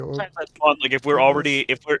Sometimes that's fun. Like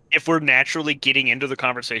if we're naturally getting into the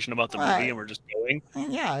conversation about the movie and we're just going.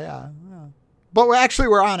 Yeah. But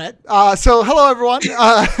we're on it. So hello everyone.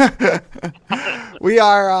 We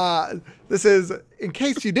are. This is, in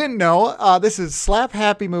case you didn't know, this is Slap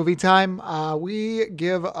Happy Movie Time. We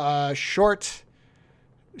give a very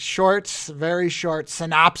short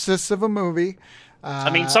synopsis of a movie. I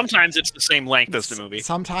mean, sometimes it's the same length as the movie.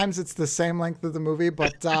 Sometimes it's the same length of the movie,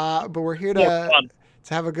 but we're here to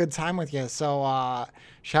have a good time with you. So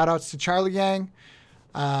shout outs to Charlie Yang.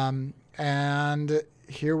 And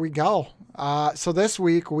here we go. So this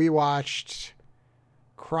week we watched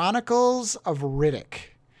Chronicles of Riddick,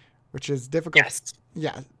 which is difficult. Yes.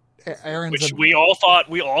 Yeah. Which we all thought,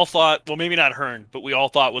 well, maybe not Hearn, but we all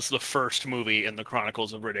thought was the first movie in the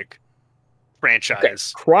Chronicles of Riddick franchise.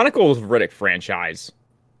 Okay. Chronicles of Riddick franchise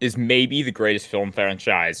is maybe the greatest film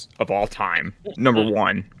franchise of all time. Number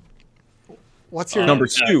one. What's your number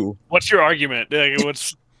two? What's your argument?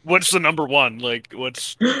 What's the number one? Like,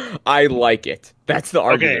 what's? I like it. That's the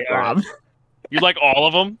argument, Rob. You like all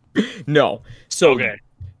of them? No. So okay.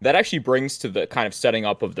 That actually brings to the kind of setting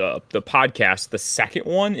up of the podcast. The second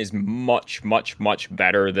one is much, much, much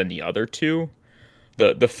better than the other two.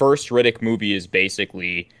 The first Riddick movie is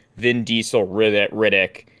basically Vin Diesel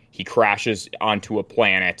Riddick. He crashes onto a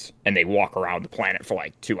planet, and they walk around the planet for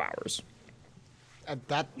like 2 hours.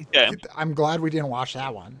 I'm glad we didn't watch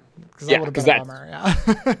that one. That would have been a bummer. Yeah.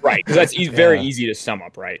 Right, because that's very easy to sum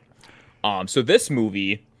up, right? So this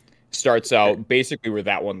movie starts out basically where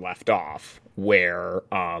that one left off, where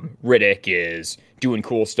Riddick is doing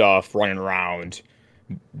cool stuff, running around.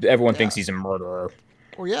 Everyone thinks he's a murderer.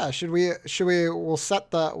 Well, yeah. We'll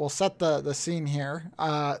set the scene here.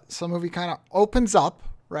 So the movie kind of opens up,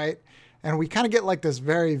 right, and we kind of get like this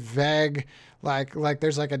very vague, like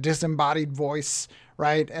there's like a disembodied voice,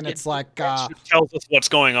 right, and it's like tells us what's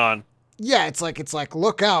going on. Yeah, it's like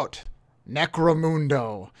look out,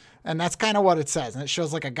 Necromundo. And that's kind of what it says. And it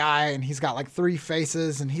shows like a guy and he's got like 3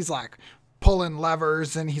 faces and he's like pulling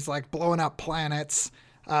levers and he's like blowing up planets.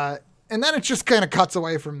 And then it just kind of cuts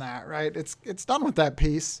away from that, right? It's done with that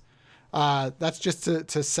piece. That's just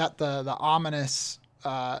to set the ominous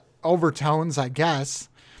overtones, I guess.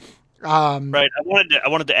 Right. I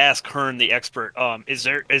wanted to ask Hearn, the expert, is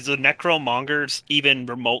the Necromongers even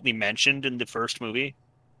remotely mentioned in the first movie?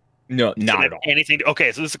 No, not at all. Anything?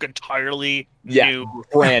 Okay, so this is an entirely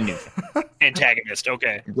brand new antagonist.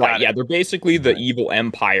 Okay, right? Yeah, they're basically the evil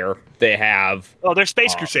empire. They have they're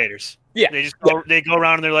space crusaders. Yeah, they just go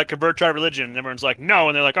around and they're like, convert to our religion, and everyone's like, no,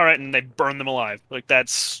 and they're like, all right, and they burn them alive. Like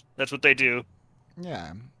that's what they do.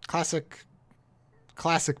 Yeah, classic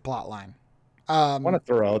plot line. I want to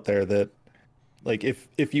throw out there that, like,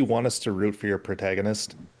 if you want us to root for your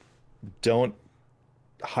protagonist, don't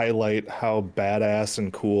highlight how badass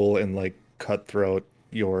and cool and like cutthroat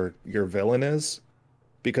your villain is,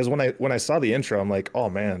 because when I saw the intro, I'm like, oh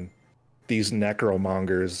man, these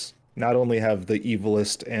Necromongers not only have the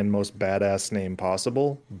evilest and most badass name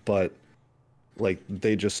possible, but like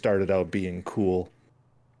they just started out being cool.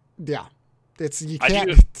 Yeah, you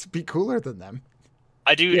can't be cooler than them.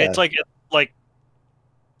 I do. Yeah. It's like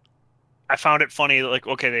I found it funny, like,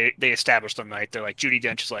 okay, they established them, right? They're like, Judi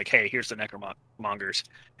Dench is like, hey, here's the Necromongers.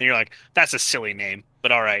 And you're like, that's a silly name,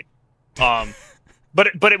 but all right. But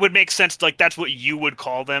it would make sense, like, that's what you would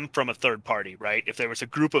call them from a third party, right? If there was a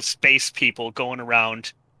group of space people going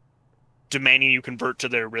around demanding you convert to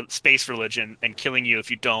their space religion and killing you if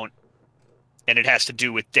you don't, and it has to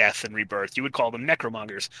do with death and rebirth, you would call them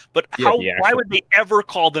Necromongers. But why would they ever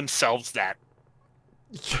call themselves that?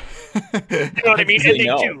 You know what I mean? And they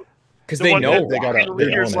do. Because they know they got like,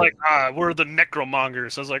 we're the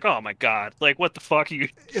Necromongers. I was like, oh my god, like what the fuck are you?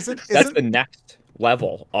 That's the next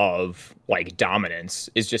level of like dominance,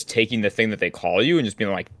 is just taking the thing that they call you and just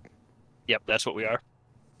being like, yep, that's what we are.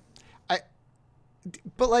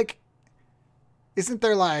 But like, isn't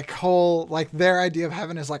there like whole like their idea of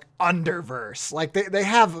heaven is like underverse? Like they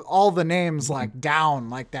have all the names like down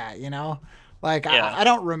like that, you know? Like I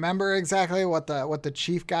don't remember exactly what the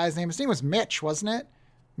chief guy's name. His name was Mitch, wasn't it?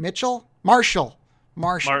 Marshall.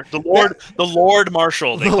 The Lord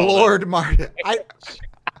Marshall. The Lord Marshall.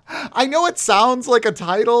 I know it sounds like a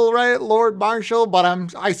title, right? Lord Marshall, but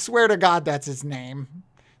I swear to God that's his name.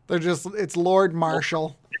 It's Lord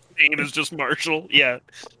Marshall. His name is just Marshall. Yeah.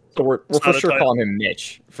 So we're for sure calling him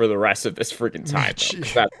Mitch for the rest of this freaking time.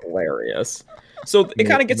 That's hilarious. So it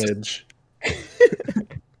kind of gets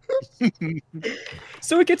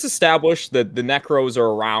So it gets established that the Necros are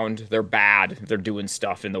around, they're bad, they're doing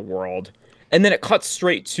stuff in the world. And then it cuts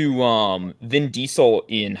straight to Vin Diesel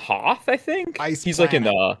in Hoth, I think. Ice He's Planet. like in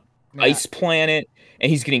ice planet, and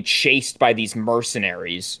he's getting chased by these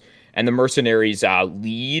mercenaries. And the mercenaries'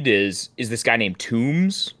 lead is this guy named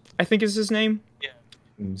Tooms, I think is his name.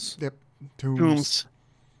 Yep. Tooms. Tooms.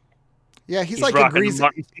 Yeah, he's like a rocking greasy,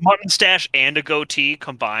 mutton stash and a goatee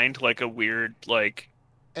combined, like a weird like.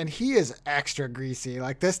 and he is extra greasy.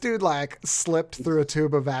 Like this dude, like slipped through a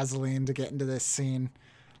tube of Vaseline to get into this scene.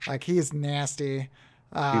 Like he is nasty.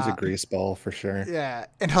 He's a grease ball for sure. Yeah,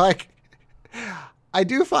 and like I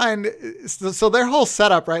do find so their whole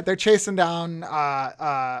setup, right? They're chasing down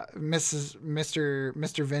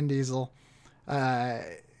Mr. Vin Diesel,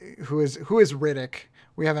 who is Riddick.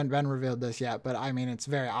 We haven't been revealed this yet, but I mean it's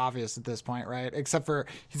very obvious at this point, right? Except for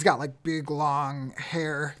he's got like big long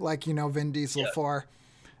hair, like you know Vin Diesel for.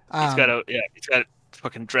 He's got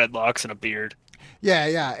fucking dreadlocks and a beard.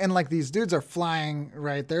 Yeah, and like these dudes are flying,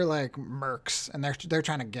 right? They're like mercs, and they're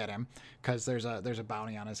trying to get him because there's a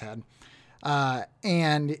bounty on his head,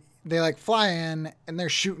 and they like fly in and they're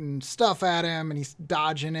shooting stuff at him, and he's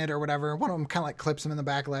dodging it or whatever. One of them kind of like clips him in the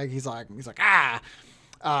back leg. He's like ah,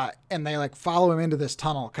 and they like follow him into this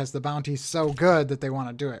tunnel because the bounty's so good that they want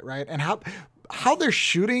to do it, right? And how they're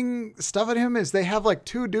shooting stuff at him is they have like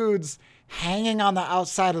two dudes hanging on the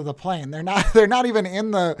outside of the plane. They're not even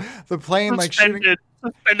in the plane like shooting.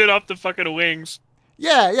 Suspended off the fucking wings.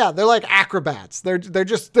 Yeah, they're like acrobats. They're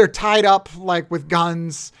tied up like with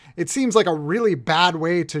guns. It seems like a really bad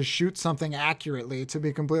way to shoot something accurately, to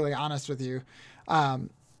be completely honest with you.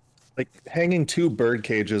 Like hanging two bird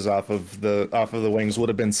cages off of the wings would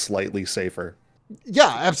have been slightly safer. Yeah,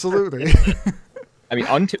 absolutely. I mean,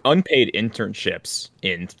 unpaid internships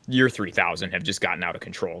in year 3000 have just gotten out of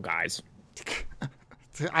control, guys.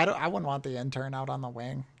 I wouldn't want the intern out on the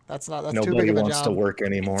wing. That's too Nobody big of a wants job. to work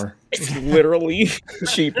anymore. It's literally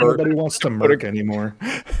cheaper. Nobody wants to merc anymore.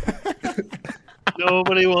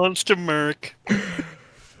 Nobody wants to merc.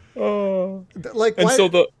 Oh. Like And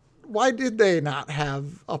why did they not have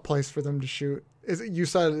a place for them to shoot? Is it you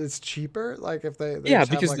said it's cheaper? Like if they yeah, just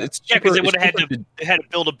have, because like, it's Yeah, cheaper. because they would it's have had cheaper to they had to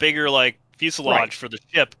build a bigger like fuselage Right. for the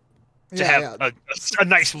ship to yeah, have a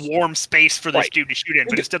nice warm space for this Right. dude to shoot in.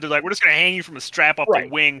 But instead, they're like, we're just gonna hang you from a strap up Right. the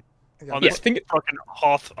wing yeah, on Yeah, this think fucking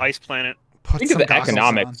Hoth ice planet. put Think of some the goggles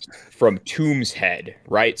economics from Toombs' head,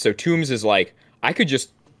 right? So Toombs is like, I could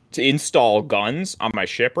just to install guns on my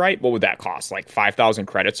ship, right? What would that cost? Like 5,000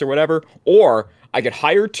 credits or whatever? Or I could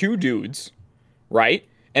hire two dudes, right?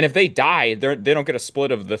 And if they die, they don't get a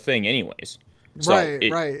split of the thing anyways. So Right.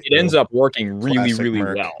 it ends up working really, Classic really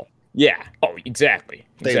merc. well. Yeah. Oh, exactly.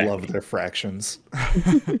 They Exactly. love their fractions.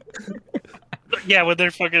 Yeah, when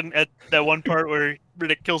they're fucking at that one part where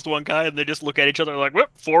Riddick kills the one guy and they just look at each other like, "Whoop,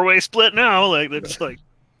 four-way split now." Like they're just like,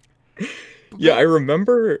 Yeah, I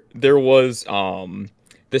remember there was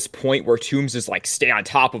this point where Toombs is like, stay on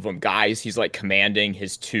top of him, guys. He's like commanding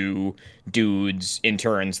his two dudes,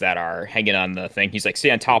 interns that are hanging on the thing. He's like,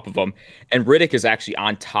 stay on top of them. And Riddick is actually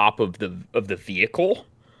on top of the vehicle,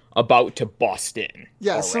 about to bust in.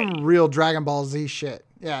 Yeah, already. some real Dragon Ball Z shit.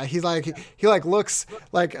 Yeah, he looks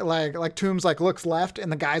like Toombs like looks left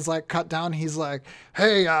and the guy's like cut down. He's like,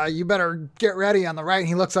 hey, you better get ready on the right. And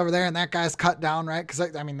he looks over there and that guy's cut down, right?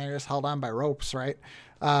 Because I mean they're just held on by ropes, right?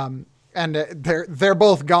 And they're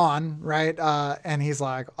both gone, right? And he's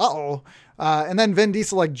like, uh-oh. And then Vin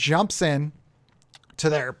Diesel like jumps in to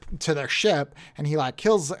their ship and he like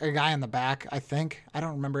kills a guy in the back. I think I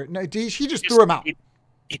don't remember. No, he just threw him out.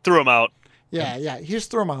 he threw him out. Yeah, he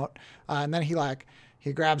just threw him out, and then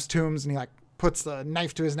he grabs Toombs and he like puts the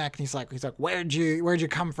knife to his neck and he's like, where'd you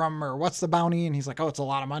come from, or what's the bounty? And he's like, oh, it's a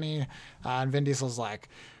lot of money. And Vin Diesel's like,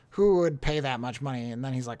 who would pay that much money? And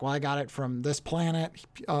then he's like, well, I got it from this planet,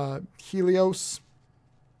 Helios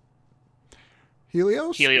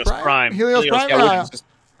Prime. Helios Prime. Yeah, Yeah. which is just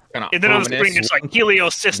kinda And then on the ominous. screen, it's like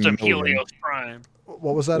Helios system, Million. Helios Prime.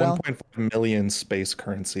 What was that, Al? 1.5 million space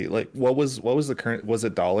currency. Like, what was the current? Was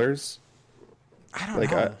it dollars? I don't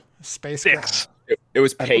like, know. Space. Six. It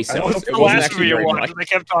was I don't- pesos. I don't- It The wasn't last actually movie you very watched, much. they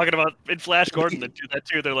kept talking about in Flash Gordon that do that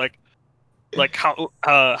too. They're like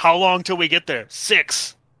how long till we get there?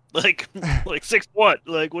 6. Like 6 what?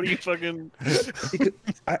 Like what are you fucking?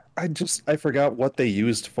 I forgot what they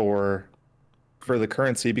used for the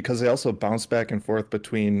currency, because they also bounced back and forth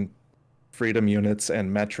between freedom units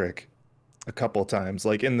and metric a couple times,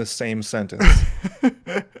 like in the same sentence.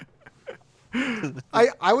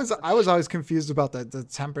 I was always confused about the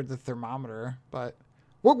temperature, the thermometer, but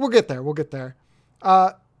we'll get there. We'll get there.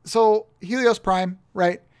 So Helios Prime,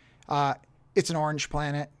 right? It's an orange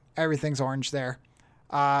planet. Everything's orange there.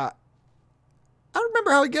 I don't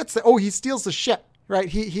remember how he gets there. Oh, he steals the ship, right?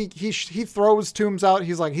 He throws Toombs out.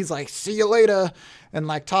 He's like, see you later, and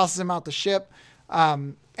like tosses him out the ship.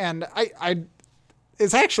 And And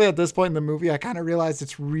it's actually at this point in the movie, I kind of realized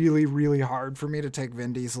it's really, really hard for me to take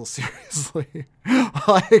Vin Diesel seriously.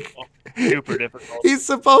 Like, super difficult. he's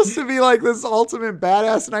supposed to be like this ultimate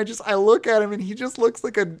badass, and I look at him and he just looks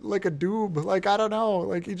like a doob. Like, I don't know.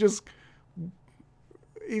 Like, he's just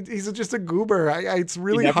a goober. It's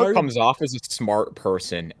really he never hard. comes off as a smart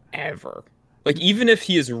person ever. Like, even if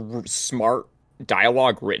he is smart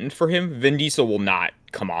dialogue written for him, Vin Diesel will not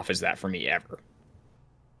come off as that for me ever.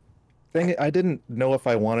 I didn't know if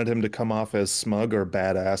I wanted him to come off as smug or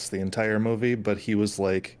badass the entire movie, but he was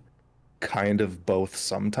like kind of both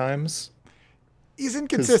sometimes. He's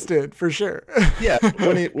inconsistent for sure. Yeah,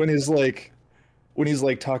 when he's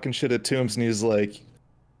like talking shit at Toombs and he's like,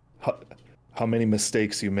 how many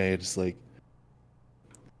mistakes you made? It's like,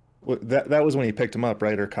 that was when he picked him up,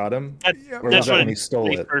 right, or caught him, or was that when he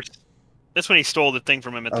stole it? That's when he stole the thing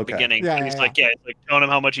from him at the beginning. Yeah, and he's like showing him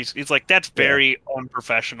how much he's like, that's very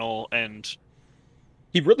unprofessional. And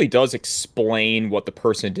he really does explain what the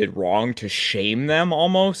person did wrong to shame them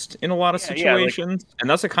almost in a lot of situations. And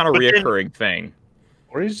that's a kind of reoccurring thing.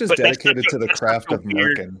 Or he's just dedicated to the craft of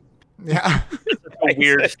murking. Yeah. It's a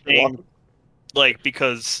weird thing. Like,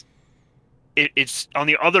 because it's on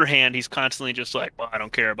the other hand, he's constantly just like, well, I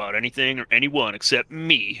don't care about anything or anyone except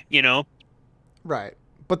me, you know? Right.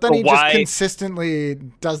 But then he just consistently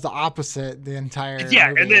does the opposite the entire movie.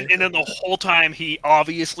 and then the whole time he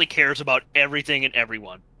obviously cares about everything and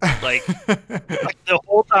everyone. Like, like the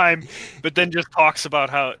whole time, but then just talks about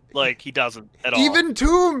how like he doesn't at all. Even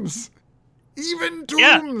Toombs.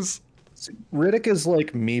 Yeah. Riddick is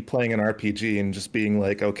like me playing an RPG and just being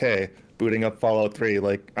like, okay, booting up Fallout 3,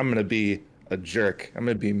 like, I'm gonna be a jerk. I'm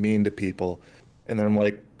gonna be mean to people. And then I'm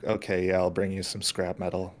like, okay, yeah, I'll bring you some scrap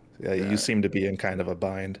metal. Yeah, you seem to be in kind of a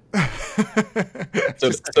bind.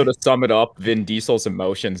 So to sum it up, Vin Diesel's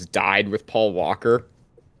emotions died with Paul Walker.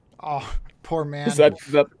 Oh, poor man. Is that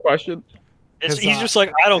the question? He's just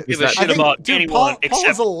like, I don't give a shit about anyone Paul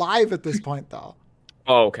is alive at this point, though.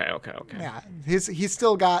 Oh, okay. Yeah, he's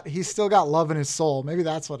still got love in his soul. Maybe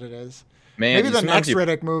that's what it is. Man, maybe the next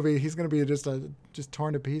Riddick movie, he's gonna be just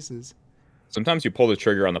torn to pieces. Sometimes you pull the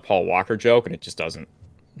trigger on the Paul Walker joke, and it just doesn't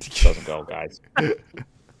go, guys.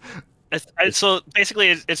 So basically,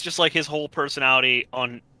 it's just like his whole personality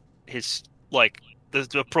on his like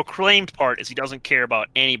the proclaimed part is he doesn't care about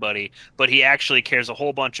anybody, but he actually cares a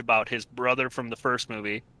whole bunch about his brother from the first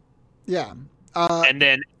movie. Yeah. And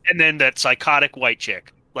then that psychotic white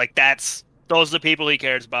chick. Like those are the people he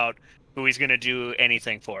cares about, who he's gonna do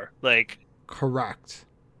anything for. Like, correct.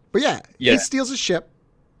 But yeah, he steals a ship,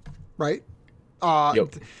 right?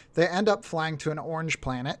 Yep. They end up flying to an orange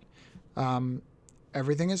planet.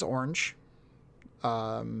 Everything is orange.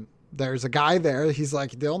 There's a guy there. He's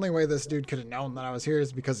like, the only way this dude could have known that I was here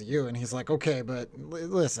is because of you. And he's like, okay, but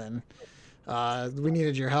listen, we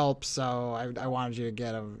needed your help, so I wanted you to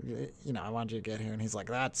get I wanted you to get here. And he's like,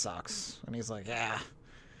 that sucks. And he's like, yeah,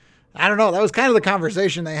 I don't know. That was kind of the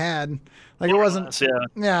conversation they had. Like, it wasn't.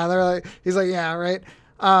 Yeah. They're like, he's like, yeah, right.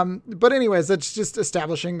 But anyways, it's just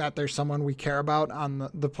establishing that there's someone we care about on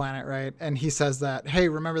the planet, right? And he says that, hey,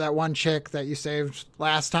 remember that one chick that you saved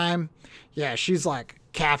last time? Yeah, she's like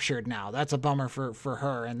captured now. That's a bummer for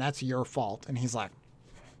her, and that's your fault. And he's like,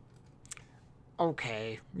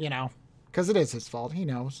 okay, because it is his fault. He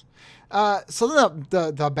knows. So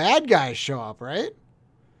the bad guys show up, right?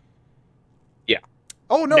 Yeah.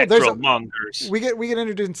 Oh no, Necromongers. We get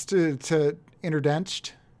introduced to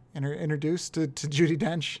introduced to Judi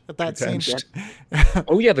Dench at that scene.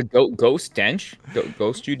 Oh yeah, the ghost Dench,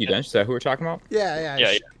 ghost Judi Dench. Is that who we're talking about?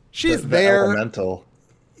 Yeah. She's there. Elemental.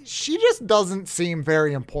 She just doesn't seem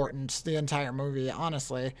very important the entire movie,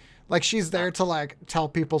 honestly. Like, she's there to like tell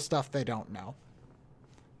people stuff they don't know.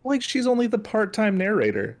 Like, she's only the part-time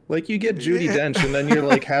narrator. Like, you get Judi Dench, and then you're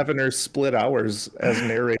like having her split hours as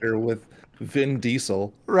narrator with Vin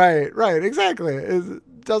Diesel. Right, exactly.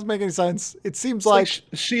 It doesn't make any sense. It seems like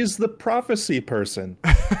she's the prophecy person.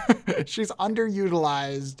 She's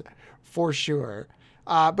underutilized for sure.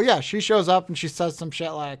 But yeah, she shows up and she says some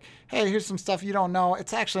shit like, hey, here's some stuff you don't know.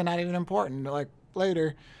 It's actually not even important, like,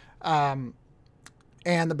 later. And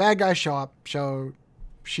the bad guys show up.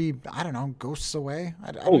 She, I don't know, ghosts away.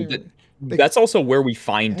 That's also where we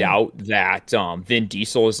find out that Vin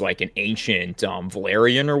Diesel is like an ancient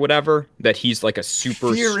Valerian or whatever. That he's like a super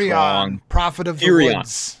Furion, strong prophet of the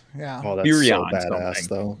woods. Yeah. Oh, that's Furion so badass,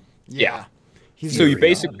 though. Yeah. So you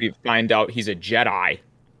basically find out he's a Jedi,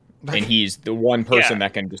 and he's the one person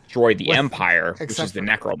that can destroy the Empire, which is the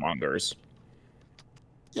Necromongers.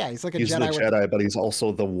 Yeah, he's like a Jedi. Jedi. He's the Jedi, but he's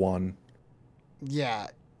also the one. Yeah.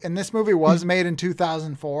 and this movie was made in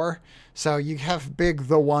 2004, so you have big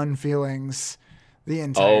The One feelings the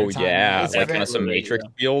entire time. Yeah, It's like very- kind of some Matrix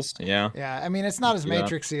feels. Yeah. yeah, I mean, it's not as Yeah.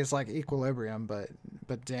 Matrixy as like Equilibrium, but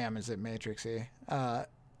damn, is it Matrixy?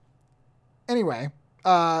 Anyway,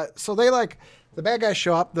 so they like the bad guys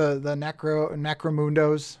show up, the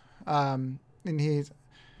Necromundos, and he's,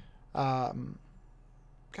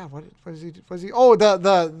 God, what is he? Was he? Oh,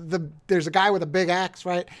 the there's a guy with a big axe,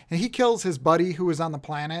 right? And he kills his buddy who was on the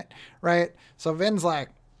planet, right? So Vin's like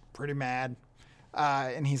pretty mad,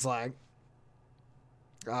 and he's like,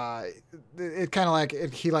 it kind of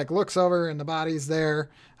like he like looks over and the body's there,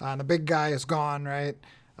 and the big guy is gone, right?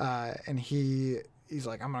 And he's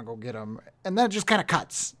like, I'm gonna go get him, and then it just kind of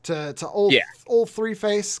cuts to old Three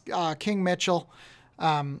Face King Mitchell,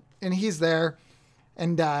 and he's there,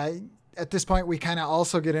 and at this point we kind of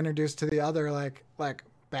also get introduced to the other like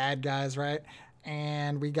bad guys, right?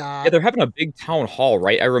 And we got They're having a big town hall,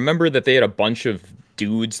 right? I remember that they had a bunch of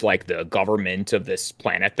dudes like the government of this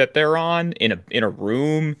planet that they're on in a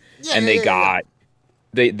room, and they got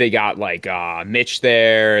like Mitch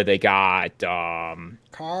there. They got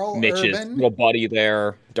Carl Mitch's Urban. little buddy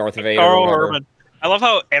there, Darth Vader. Carl or whatever. Urban. I love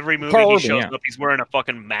how every movie Carl he Urban, shows yeah. up, he's wearing a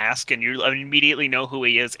fucking mask, and you immediately know who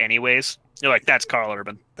he is. Anyways, you're like, that's Carl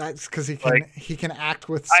Urban. That's because he can act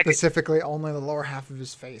with I can- specifically only the lower half of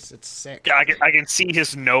his face. It's sick. Yeah, I can see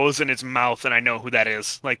his nose and his mouth, and I know who that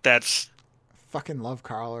is. Like that's Fucking love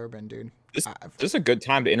Carl Urban, dude. This is a good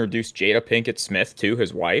time to introduce Jada Pinkett Smith to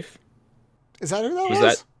his wife. Is that who that Was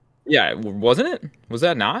was? that? Yeah, wasn't it? Was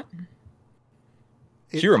that not?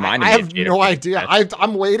 She reminded I me of have Jada no Pinkett idea. Smith.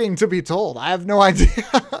 I'm waiting to be told. I have no idea.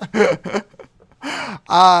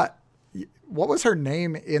 What was her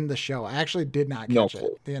name in the show? I actually did not No catch clue.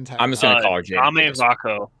 it the entire I'm just time. gonna call her Jada. Dame Pinkett Smith.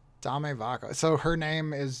 Vaco. Dame Vaco. So her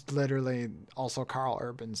name is literally also Carl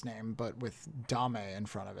Urban's name, but with Dame in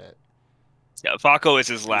front of it. Yeah, Vaco is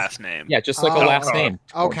his last name. Yeah, just like Oh, the last name.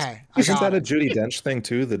 Okay. I Isn't got that a it. Judi Dench thing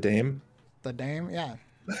too? The Dame. The Dame? Yeah.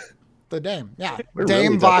 The Dame. Yeah. We're Dame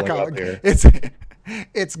really doubling up Vaco. here.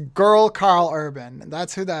 It's girl Carl Urban.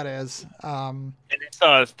 That's who that is. And it's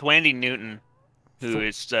Thwandy Newton, who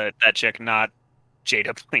is that chick, not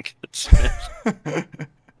Jada Pinkett Smith.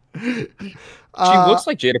 She looks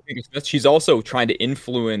like Jada Pinkett Smith. She's also trying to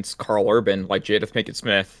influence Carl Urban, like Jada Pinkett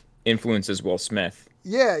Smith influences Will Smith.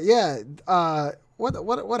 Yeah.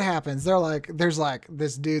 What happens? There's like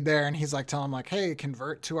this dude there, and he's like telling him like, "Hey,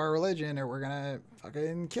 convert to our religion, or we're gonna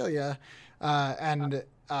fucking kill you."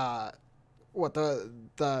 What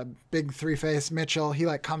the big Three-Face Mitchell, he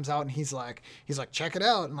like comes out and he's like, check it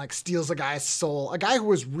out, and like steals a guy's soul. A guy who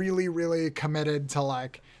was really, really committed to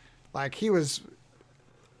like he was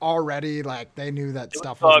already like they knew that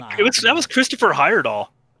stuff was not That was happening. Christopher Heyerdahl,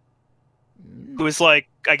 who was like,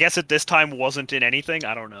 I guess at this time wasn't in anything.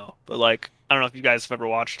 I don't know, but like I don't know if you guys have ever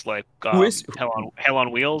watched like Who is- Hell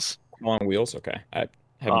on Wheels. On Wheels, okay. I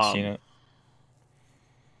haven't seen it.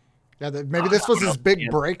 Yeah, maybe this was his big Yeah.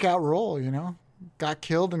 breakout role, got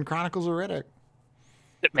killed in Chronicles of Riddick.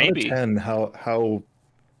 Maybe. Out of 10,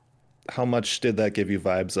 how much did that give you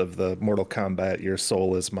vibes of the Mortal Kombat "Your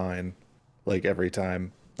soul is mine" like every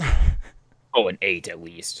time? Oh, an 8 at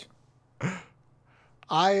least.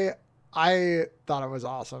 I thought it was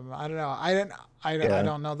awesome. I don't know. I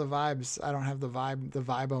don't know the vibes. I don't have the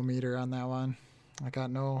vibometer on that one. I got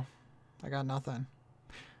nothing.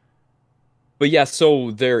 But yeah,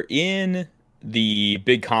 so they're in the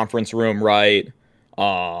big conference room, right?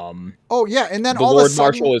 Oh yeah, and then The all Lord of a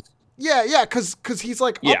sudden, Marshal is yeah, because he's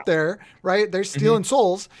like Yeah. up there, right? They're stealing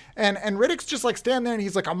souls, and Riddick's just like standing there, and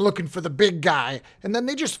he's like, I'm looking for the big guy, and then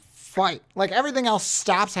they just fight. Like everything else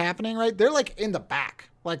stops happening, right? They're like in the back.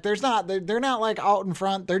 Like they're not like out in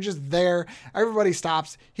front. They're just there. Everybody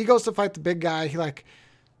stops. He goes to fight the big guy. He like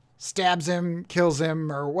stabs him, kills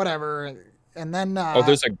him, or whatever, and then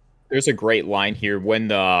there's a great line here when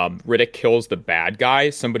Riddick kills the bad guy.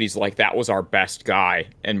 Somebody's like, "That was our best guy,"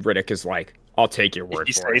 and Riddick is like, "I'll take your word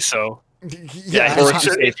If you for say it." so. yeah, or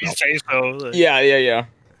if you say so. Yeah.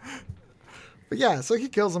 But yeah, so he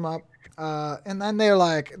kills him up, and then they're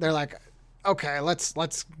like, okay, let's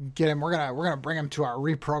get him. We're gonna bring him to our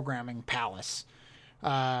reprogramming palace,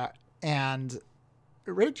 and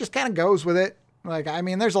Riddick just kind of goes with it. Like, I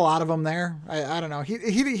mean, there's a lot of them there. I don't know.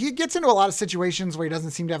 He gets into a lot of situations where he doesn't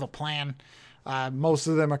seem to have a plan. Most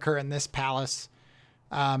of them occur in this palace,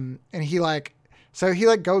 and he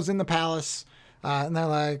goes in the palace, and they're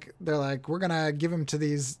like, we're gonna give him to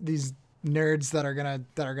these nerds that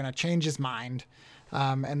are gonna change his mind.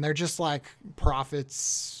 And they're just like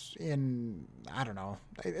prophets in, I don't know.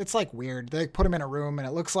 It's like weird. They put him in a room and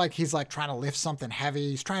it looks like he's like trying to lift something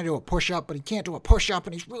heavy. He's trying to do a push-up, but he can't do a push-up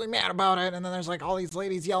and he's really mad about it. And then there's like all these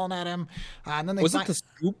ladies yelling at him. And then they Was it the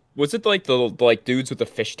scoop? Was it like the like dudes with the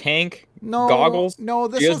fish tank goggles? No,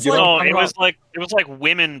 this was You like, know- No, it was like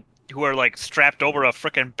women who are like strapped over a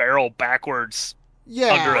freaking barrel backwards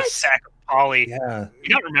yeah. under a sack of poly. Yeah. You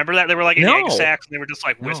don't remember that? They were like in No. egg sacks and they were just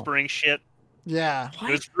like No. whispering shit. Yeah.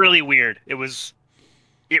 It was really weird. It was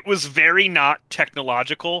very not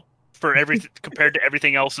technological for everything compared to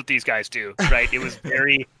everything else that these guys do, right? It was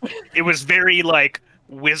very like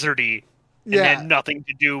wizardy and Yeah. had nothing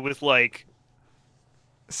to do with like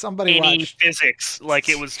Somebody any watched physics. Like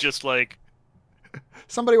it was just like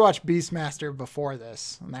Beastmaster before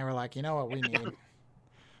this, and they were like, you know what, we need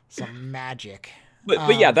some magic.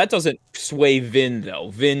 But yeah, that doesn't sway Vin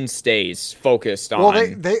though. Vin stays focused on Well,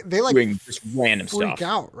 they like doing just random freak stuff.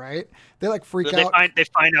 out, right? They like freak they out.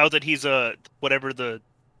 find out that he's a whatever the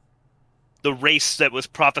race that was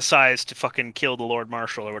prophesized to fucking kill the Lord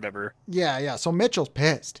Marshal or whatever. Yeah. So Mitchell's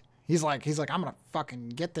pissed. He's like, I'm gonna fucking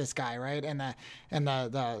get this guy, right? And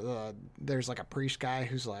the there's like a priest guy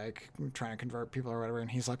who's like trying to convert people or whatever, and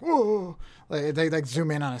he's like, whoa. Like, they like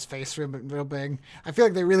zoom in on his face real big. I feel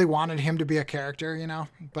like they really wanted him to be a character, you know?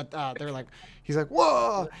 But they're like, he's like,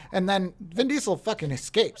 whoa, and then Vin Diesel fucking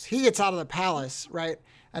escapes. He gets out of the palace, right?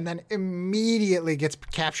 And then immediately gets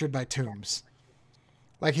captured by Toombs.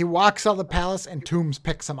 Like he walks out of the palace and Toombs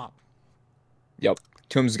picks him up. Yep.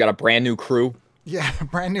 Toombs got a brand new crew. Yeah,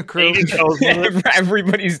 brand new crew.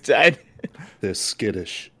 Everybody's dead. They're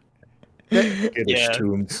skittish. Yeah.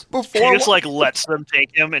 Tombs. Before He just like lets them take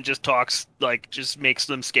him and just talks like just makes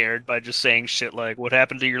them scared by just saying shit like, "What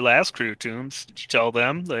happened to your last crew, Toombs? Did you tell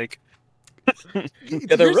them?" Like,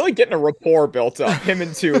 Yeah, they're really getting a rapport built up. Him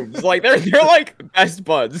and Toombs, like they're like best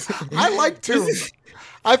buds. I like Toombs.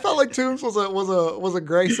 I felt like Toombs was a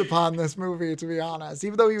grace upon this movie, to be honest.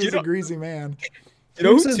 Even though he was a greasy man. You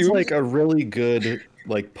know, Toombs who is Toombs like a really good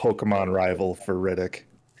like Pokemon rival for Riddick.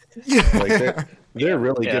 Yeah. Like they're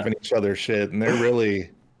really Yeah. giving each other shit, and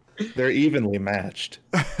they're evenly matched.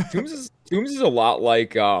 Toombs is a lot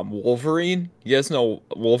like Wolverine. You guys know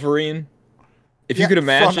Wolverine? If you could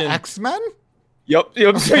imagine, from X-Men. yep.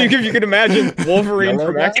 So you could imagine Wolverine Yellow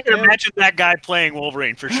from guy? I can X-Men. imagine that guy playing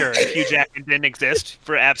Wolverine for sure. If Hugh Jackman didn't exist,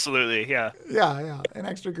 for absolutely, yeah. Yeah, an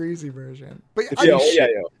extra greasy version. But If I, Yeah, we yeah.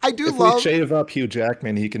 I do If love. we shave up Hugh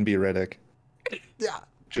Jackman, he can be Riddick. Yeah,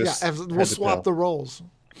 Just we'll had to swap tell. the roles.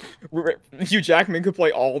 Hugh Jackman could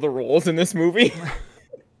play all the roles in this movie.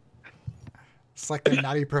 It's like the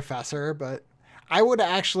Nutty Professor, but I would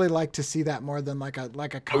actually like to see that more than like a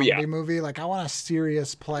comedy yeah. movie. Like I want a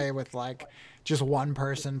serious play with like just one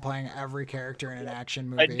person playing every character in an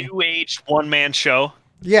action A movie. new age one man show,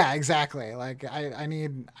 Yeah, exactly. Like I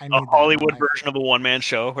need a that in Hollywood my- version of a one man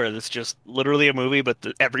show where it's just literally a movie, but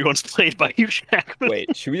everyone's played by Hugh Jackman.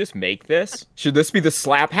 Wait, should we just make this? Should this be the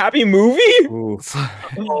slap happy movie? Ooh,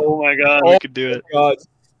 Oh my god, Oh we could do it. God,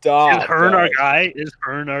 stop. Is Hearn our guys. guy? Is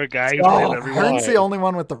Hearn our guy who Oh, plays Oh, everyone? Hearn's the only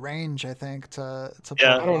one with the range, I think, to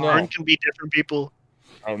Yeah, pull I don't it know. off. Hearn can be different people.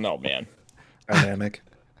 I don't know, man. dynamic.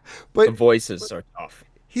 The But voices are tough.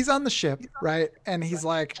 he's on the ship, right? And he's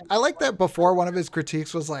like, I like that before one of his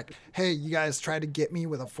critiques was like, hey, you guys tried to get me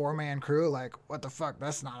with a 4-man crew. Like, what the fuck?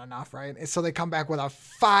 That's not enough, right? And so they come back with a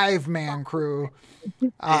 5-man crew.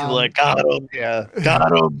 He's like, got him. Yeah.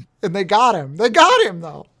 Got him. And they got him. They got him,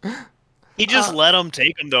 though. He just let him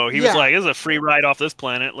take him, though. He yeah. was like, "This is a free ride off this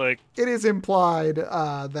planet." Like, It is implied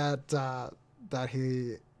that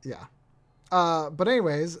he, yeah. But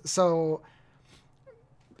anyways, so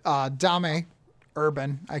Dame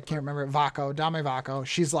Urban, I can't remember, Dame Vaco,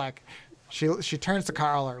 she's like, she turns to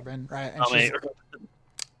Carl Urban, right?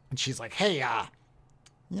 And she's like, hey,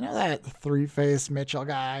 you know that 3-Face Mitchell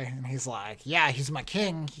guy? And he's like, yeah, he's my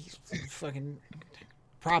king. He's fucking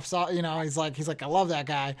props all, you know, he's like, I love that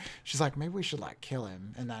guy. She's like, maybe we should like kill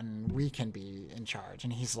him and then we can be in charge.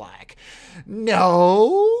 And he's like,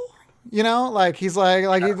 no, you know, like he's like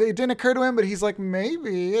it didn't occur to him, but he's like,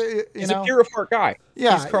 maybe, you He's know, a pure of heart guy.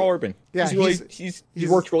 Yeah. He's Carl Urban. Yeah, He's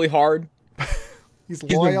worked really hard. he's He's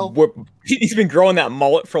loyal. he's been growing that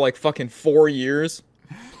mullet for like fucking 4 years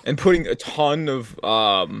and putting a ton of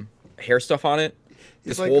hair stuff on it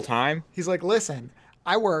this like- whole time. He's like, listen,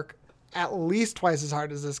 I work at least twice as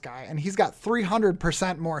hard as this guy, and he's got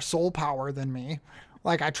 300% more soul power than me.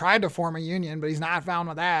 Like, I tried to form a union, but he's not found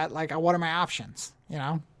with that. Like, what are my options? You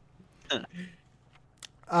know?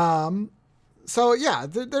 So yeah,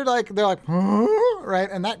 they're like, huh? Right,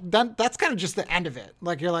 and that's kind of just the end of it.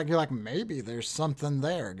 Like you're like maybe there's something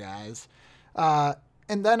there, guys. And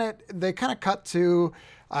then they kind of cut to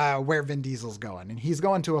where Vin Diesel's going, and he's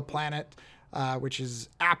going to a planet which is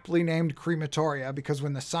aptly named Crematoria because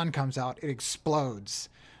when the sun comes out, it explodes.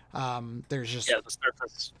 There's just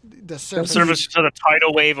the surface to the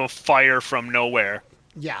tidal wave of fire from nowhere.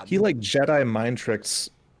 Yeah, he like Jedi mind tricks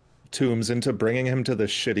Toombs into bringing him to the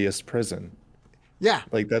shittiest prison. Yeah,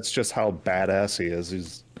 like that's just how badass he is.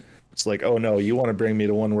 It's like, oh no, you want to bring me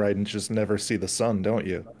to one where I just never see the sun, don't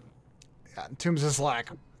you? Yeah, Toombs is like,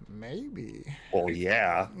 maybe. Well,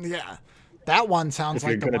 yeah. Yeah, that one sounds if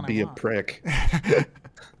like you're the gonna one be I a want. prick.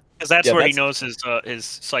 Because that's where he knows his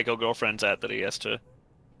psycho girlfriend's at that he has to.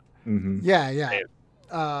 Mm-hmm.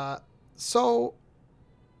 Yeah. So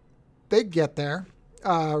they get there,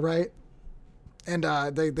 right? And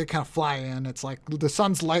they kind of fly in. It's like the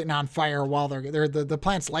sun's lighting on fire while the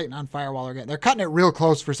plant's lighting on fire while they're cutting it real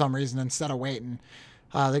close for some reason instead of waiting.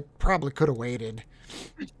 They probably could have waited.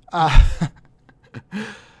 But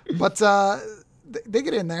they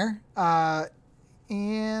get in there.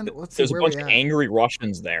 And let's see There's where a bunch of angry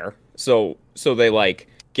Russians there. So they like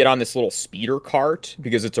get on this little speeder cart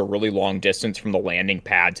because it's a really long distance from the landing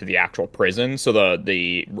pad to the actual prison. So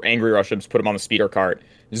the angry Russians put them on the speeder cart,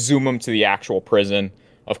 zoom them to the actual prison.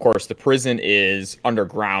 Of course, the prison is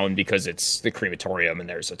underground because it's the crematorium and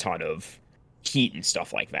there's a ton of heat and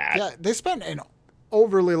stuff like that. Yeah, they spent an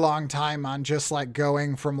overly long time on just like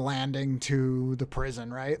going from landing to the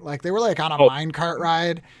prison, right? Like they were like on a minecart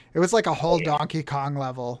ride. It was like a whole Donkey Kong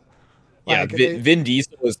level. Like, Vin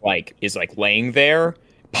Diesel is like laying there,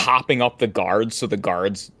 popping up the guards so the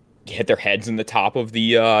guards hit their heads in the top of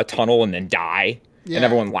the tunnel and then die, and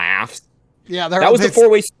everyone laughs. Yeah, that was the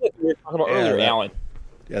four-way split we were talking about earlier, Alan.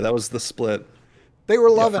 Yeah, that was the split. They were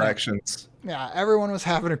loving fractions. it. Yeah, everyone was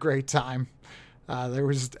having a great time. There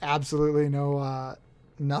was absolutely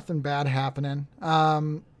nothing bad happening.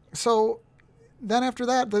 So then after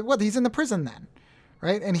that, he's in the prison then,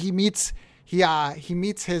 right? And he meets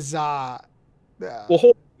his. Well,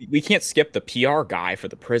 we can't skip the PR guy for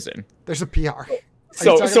the prison. There's a PR.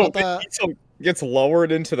 So gets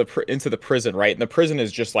lowered into the prison, right? And the prison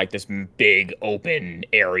is just like this big open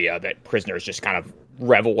area that prisoners just kind of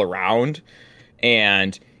revel around.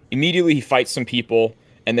 And immediately he fights some people,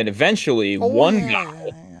 and then eventually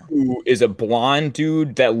guy who is a blonde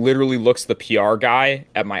dude that literally looks the PR guy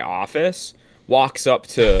at my office walks up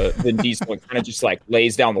to Vin Diesel and kind of just like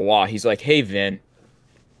lays down the law. He's like, "Hey, Vin,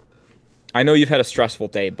 I know you've had a stressful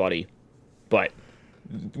day, buddy, but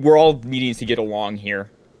we're all needing to get along here.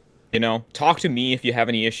 You know, talk to me if you have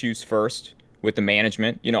any issues first with the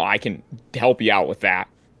management. You know, I can help you out with that.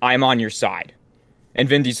 I'm on your side." And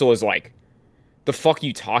Vin Diesel is like, "The fuck are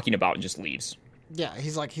you talking about?" and just leaves. Yeah,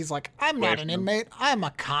 he's like, "I'm not an inmate. I'm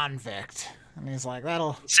a convict." And he's like,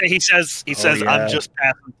 "That'll." So he says, "I'm just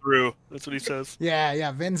passing through." That's what he says.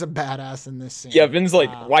 Yeah. Vin's a badass in this scene. Yeah, Vin's like,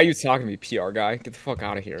 "Why are you talking to me, PR guy? Get the fuck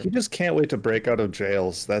out of here." He just can't wait to break out of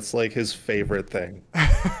jails. That's like his favorite thing.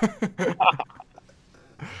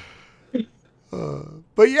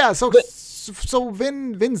 But yeah, so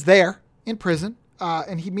Vin's there in prison,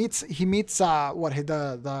 and he meets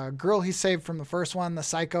the girl he saved from the first one, the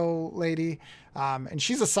psycho lady, and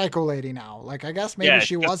she's a psycho lady now. Like I guess maybe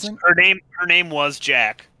she wasn't. Her name was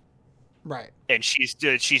Jack, right? And she's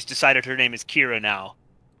decided her name is Kira now.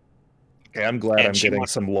 Okay, I'm glad I'm getting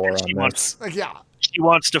some lore on this. She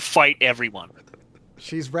wants to fight everyone.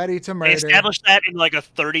 She's ready to murder. They established that in like a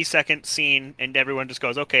 30-second scene, and everyone just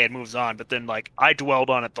goes, "Okay," and moves on. But then, like, I dwelled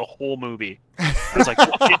on it the whole movie. I was like,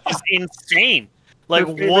 "This is insane! Like,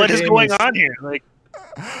 what is going on here?" Like,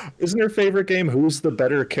 isn't her favorite game "Who's the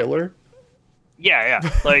Better Killer"? Yeah.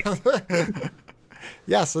 Like,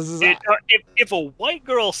 yes, this is. If a white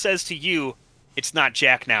girl says to you, "It's not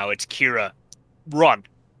Jack now, it's Kira," run.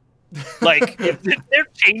 Like, if they're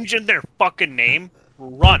changing their fucking name,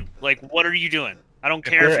 run. Like, what are you doing? I don't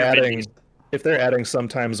care if they're adding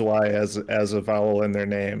sometimes Y as a vowel in their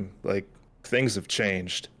name. Like, things have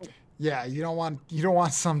changed. Yeah, you don't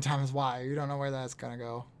want sometimes Y. You don't know where that's gonna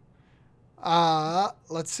go.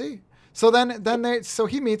 Let's see. So so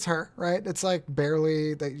he meets her, right? It's like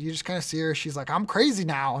barely that you just kind of see her. She's like, "I'm crazy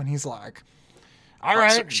now," and he's like, "All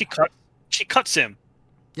right." So she cuts him.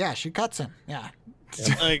 Yeah, she cuts him. Yeah.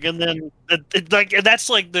 Like, and then that's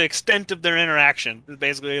like the extent of their interaction.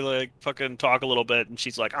 Basically, like, fucking talk a little bit, and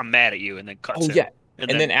she's like, "I'm mad at you," and then cuts him. Yeah. And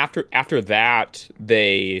then after that,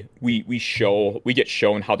 we get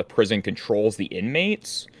shown how the prison controls the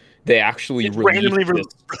inmates. They actually release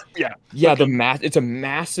it's a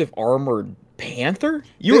massive armored panther.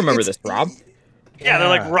 You remember this, Rob? Yeah, they're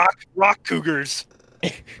like rock cougars.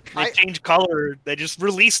 They change color. They just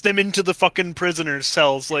release them into the fucking prisoners'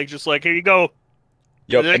 cells. Like, just like, here you go.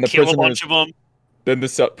 Yep, They and the kill a prisoners, bunch of them. then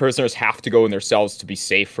the prisoners have to go in their cells to be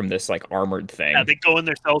safe from this like armored thing. Yeah, they go in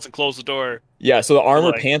their cells and close the door. Yeah, so the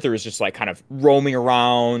armored Like- panther is just like kind of roaming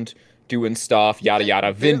around, doing stuff, yada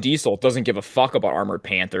yada. Vin Diesel doesn't give a fuck about armored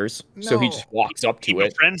panthers, so he No. just walks up He to it.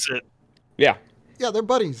 befriends it. Yeah, Yeah, they're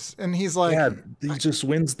buddies, and he's like, Yeah, he just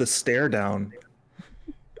wins the stare down.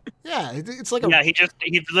 yeah, it's like a Yeah,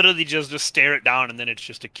 he literally just stare it down, and then it's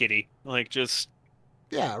just a kitty. Like, just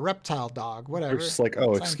reptile dog, We're whatever. just like,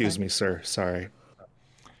 oh, Same excuse thing. me, sir. Sorry.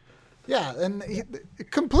 Yeah, and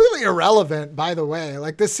completely irrelevant, by the way.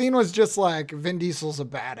 Like the scene was just like Vin Diesel's a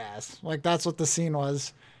badass. Like that's what the scene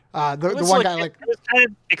was. The It's one guy like I was kind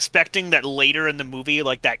of expecting that later in the movie,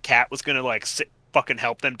 like that cat was gonna like fucking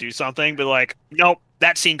help them do something, but like, nope,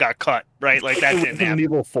 that scene got cut. Right, like that didn't Resident happen.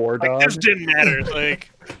 Evil 4 Like, dog. this didn't matter. Like,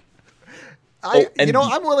 and-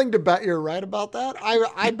 I'm willing to bet you're right about that.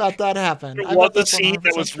 I bet that happened. there I was bet the that's scene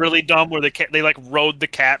that 100% was true. really dumb where they like rode the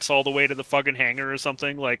cats all the way to the fucking hangar or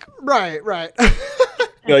something. Like, Right.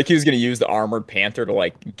 like he was gonna use the armored panther to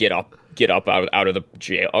like get up out of the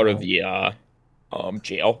jail, out of the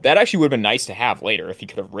jail. That actually would have been nice to have later if he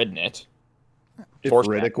could have ridden it. If Force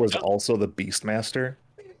Riddick was Yeah. also the Beastmaster.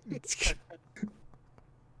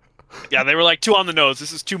 yeah, they were like too on the nose.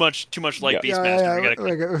 This is too much like Yeah. Beastmaster. We gotta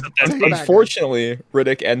Like, that take scene. it back, Unfortunately,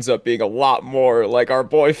 Riddick ends up being a lot more like our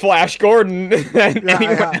boy Flash Gordon than Yeah,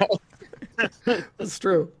 anyone yeah. else. That's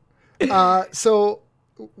true. So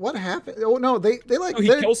what happened? Oh no, they like He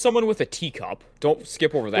they're- kills someone with a teacup. Don't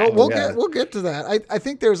skip over that. Well, Yeah. we'll get to that. I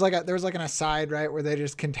think there was like an aside, right, where they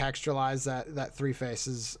just contextualize that Three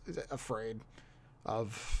Faces is afraid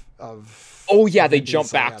of. Oh, yeah, they Vin jump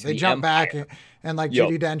Diesel. back Yeah, to they the jump back Empire. and like Yup.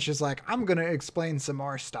 Judi Dench is like, I'm gonna explain some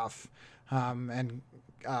more stuff, and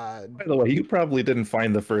By the way, you probably didn't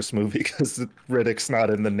find the first movie because Riddick's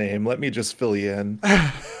not in the name. Let me just fill you in.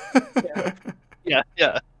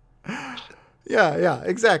 Yeah. yeah,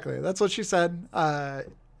 exactly. That's what she said.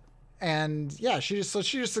 And yeah, she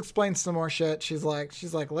just explains some more shit. She's like,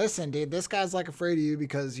 listen, dude, this guy's like afraid of you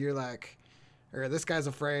because you're like, or this guy's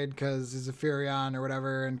afraid because he's a Furion or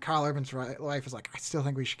whatever. And Carl Urban's wife is like, I still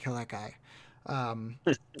think we should kill that guy. And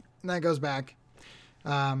then it goes back.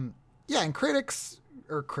 Yeah, and critics.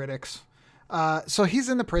 So he's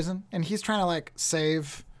in the prison and he's trying to like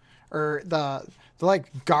save, or the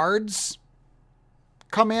like guards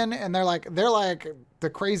come in and they're like the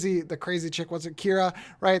crazy chick, what's it, Kira,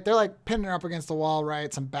 right? They're like pinning her up against the wall,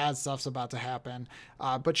 right? Some bad stuff's about to happen.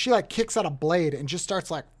 But she like kicks out a blade and just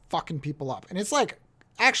starts like fucking people up. And it's like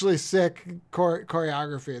actually sick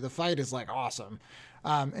choreography. The fight is like awesome.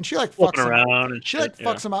 And she like fucks Walking him. around and She shit. like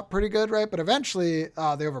fucks him up pretty good, right? But eventually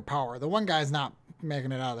they overpower her. The one guy's not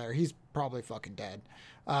making it out of there. He's probably fucking dead.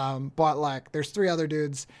 But like there's three other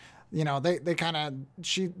dudes. You know, they kind of,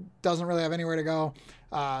 she doesn't really have anywhere to go.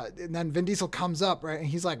 And then Vin Diesel comes up, right? And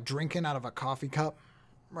he's like drinking out of a coffee cup,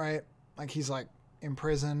 right? Like he's like in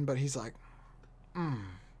prison, but he's like,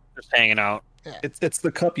 Just hanging out. It's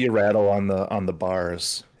the cup you rattle on the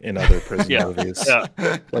bars in other prison Yeah. movies.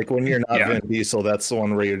 Yeah. Like when you're not Yeah. Vin Diesel, that's the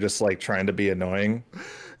one where you're just like trying to be annoying.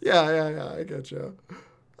 yeah, I get you.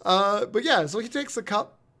 But yeah, so he takes the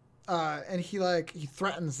cup, and he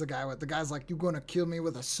threatens the guy with, the guy's like, you gonna kill me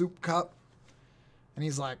with a soup cup? And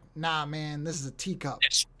he's like, nah, man, this is a teacup.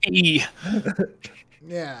 It's E.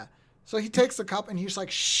 Yeah. So he takes the cup and he just like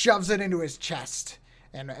shoves it into his chest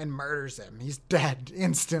and murders him. He's dead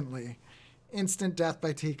instantly. Instant death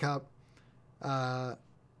by teacup.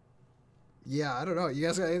 Yeah, I don't know. You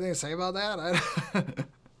guys got anything to say about that?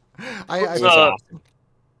 It was Uh, awesome.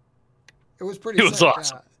 It was pretty It was sick,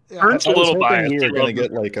 awesome. Yeah. Burns I a was little hoping biased. we were I gonna love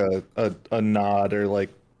get like a nod or like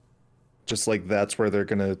just like that's where they're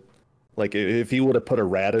gonna like if he would have put a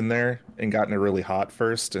rat in there and gotten it really hot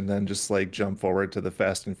first and then just like jump forward to the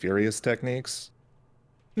Fast and Furious techniques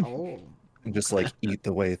Oh. and just like eat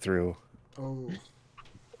the way through. Oh.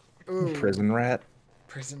 Ooh. Prison rat.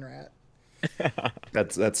 Prison rat.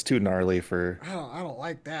 That's too gnarly for. I don't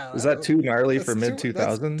like that. Is that too gnarly for That's mid too-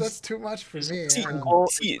 2000s? That's too much for me. See, Yeah. see,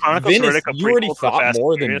 Chronicles Vin of is- Riddick, a you already prequel to thought Fast and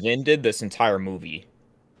more than Furious. Vin did this entire movie,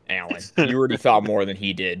 Alan. You already thought more than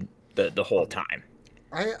he did the whole time.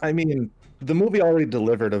 I mean, the movie already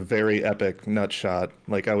delivered a very epic nut shot.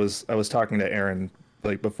 Like I was talking to Aaron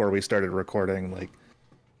like before we started recording. Like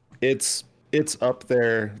it's up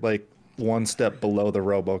there, like one step below the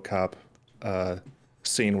RoboCop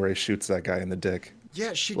scene where he shoots that guy in the dick.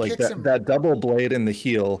 Yeah, she Like kicks him. that double blade in the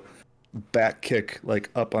heel, back kick like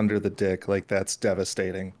up under the dick. Like that's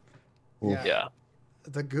devastating. Yeah. Yeah.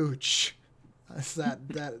 The gooch.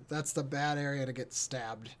 That's the bad area to get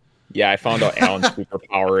stabbed. Yeah, I found out Alan's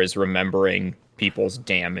superpower is remembering people's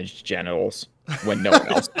damaged genitals when no one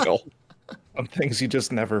else will. Some things you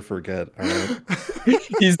just never forget. All right.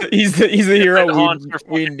 He's the hero haunts your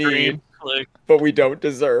we fucking need, dream. Like, but we don't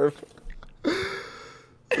deserve.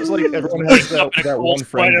 It's like everyone has wakes up in a that cold one sweat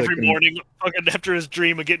friend that every can, morning, fucking after his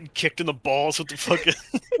dream of getting kicked in the balls with the fucking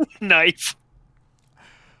knife.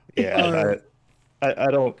 Yeah,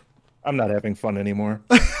 I don't. I'm not having fun anymore.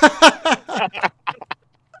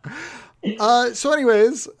 So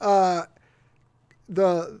anyways,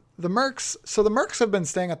 the Mercs. So the Mercs have been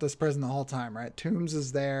staying at this prison the whole time, right? Toombs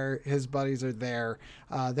is there. His buddies are there.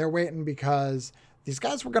 They're waiting because these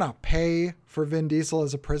guys were gonna pay for Vin Diesel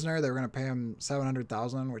as a prisoner. They were gonna pay him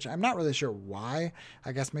 $700,000, which I'm not really sure why.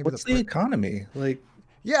 I guess maybe What's the economy like?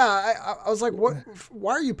 Yeah, I was like, what?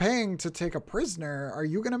 Why are you paying to take a prisoner? Are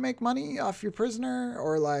you gonna make money off your prisoner,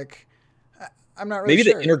 or like? I'm not really Maybe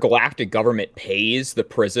sure. the intergalactic government pays the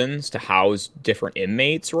prisons to house different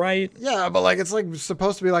inmates, right? Yeah, but like it's like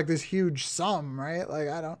supposed to be like this huge sum, right? Like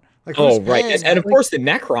I don't like. Who's Oh, right. paying? And of course, the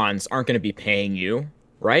Necrons aren't going to be paying you,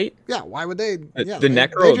 right? Yeah, why would they? Yeah, the they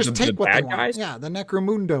Necro, just the take what bad they want. guys? Yeah, the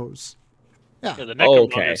Necromundos. Yeah, Yeah, the Oh,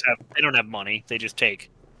 Necromongers okay. they don't have money. They just take.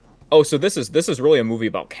 Oh, so this is really a movie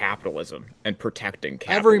about capitalism and protecting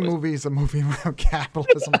every capitalism. movie is a movie about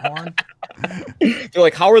capitalism. Horn. They're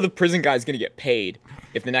like, how are the prison guys going to get paid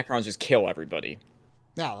if the Necrons just kill everybody?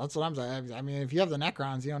 Yeah, that's what I'm saying. I mean, if you have the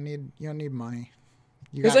Necrons, you don't need money.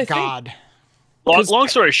 You 'Cause got I think- God. Long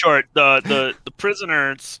story short, the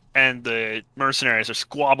prisoners and the mercenaries are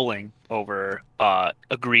squabbling over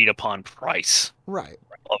agreed upon price Right,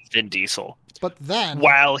 of Vin Diesel but then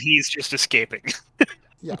while he's just escaping.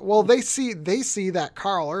 yeah, well, they see that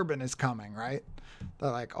Carl Urban is coming, right?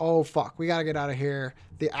 They're like, oh fuck, we gotta get out of here.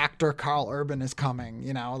 The actor Carl Urban is coming.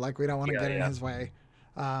 You know, like we don't want to get in his way.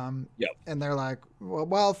 Yep. And they're like,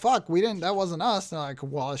 well, fuck, we didn't. That wasn't us. And they're like,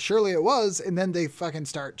 well, surely it was. And then they fucking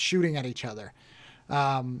start shooting at each other.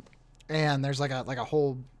 And there's like a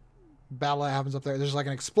whole battle that happens up there. There's like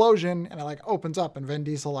an explosion, and it like opens up, and Vin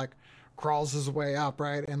Diesel like crawls his way up,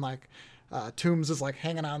 right? And like Toombs is like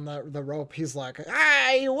hanging on the rope. He's like,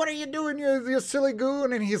 "Hey, what are you doing, you silly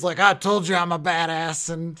goon?" And he's like, "I told you I'm a badass,"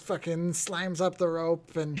 and fucking slimes up the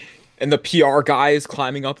rope. And And the PR guy is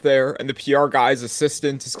climbing up there, and the PR guy's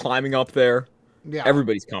assistant is climbing up there. yeah,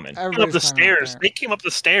 Everybody's coming. Up everybody's the climbing up stairs. there. They came up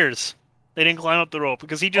the stairs. They didn't climb up the rope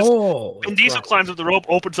because he just. Oh, Vin Diesel climbs up the rope,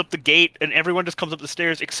 opens up the gate, and everyone just comes up the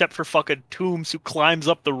stairs except for fucking Toombs, who climbs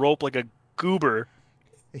up the rope like a goober.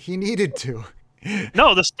 He needed to.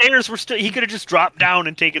 No, the stairs were still. He could have just dropped down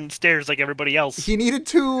and taken the stairs like everybody else. He needed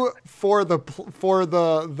to for the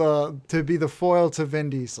to be the foil to Vin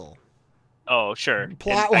Diesel. Oh, sure.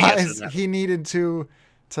 Plot And I guess wise, in that- he needed to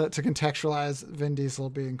contextualize Vin Diesel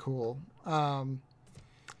being cool. But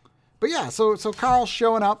yeah, so Carl's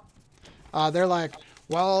showing up. They're like,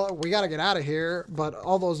 well, we got to get out of here. But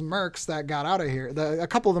all those mercs that got out of here, a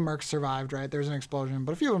couple of the mercs survived, right? There's an explosion,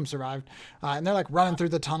 but a few of them survived. And they're like running through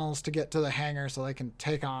the tunnels to get to the hangar so they can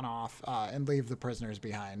take on off and leave the prisoners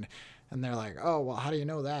behind. And they're like, oh, well, how do you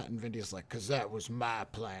know that? And Vin Diesel's like, because that was my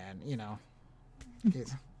plan, you know.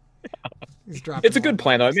 He's dropping it's a good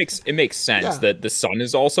plan though. It makes sense Yeah. that the sun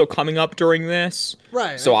is also coming up during this.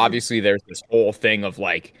 Right. So obviously there's this whole thing of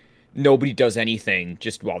like nobody does anything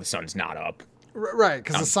just while the sun's not up. Right,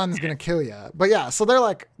 because the sun's gonna kill you. But yeah, so they're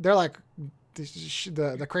like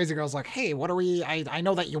the crazy girl's like, hey, what are we? I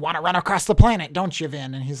know that you want to run across the planet, don't you,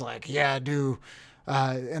 Vin? And he's like, yeah, I do.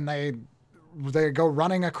 And they go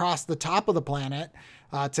running across the top of the planet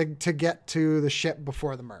to get to the ship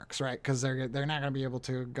before the mercs, right? Because they're not gonna be able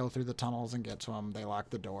to go through the tunnels and get to them. They lock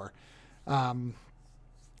the door.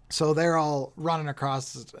 So they're all running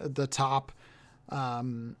across the top.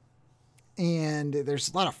 And there's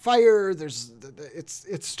a lot of fire.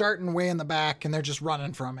 It's starting way in the back, and they're just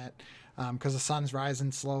running from it because the sun's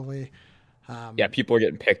rising slowly. Yeah, people are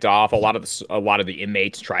getting picked off. A lot of the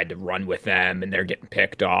inmates tried to run with them, and they're getting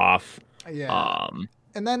picked off. Yeah.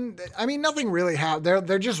 And then, I mean, nothing really happened.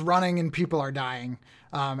 They're just running, and people are dying.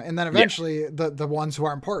 And then eventually, the ones who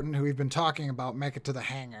are important, who we've been talking about, make it to the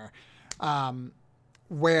hangar,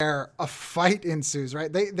 where a fight ensues.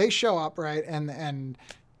 Right? They show up, right, and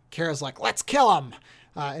Kara's like, let's kill him.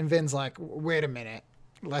 And Vin's like, wait a minute.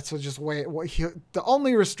 Let's just wait. The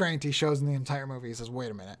only restraint he shows in the entire movie says,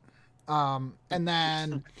 wait a minute. And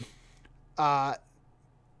then,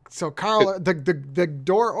 so Carl, the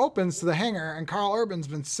door opens to the hangar, and Carl Urban's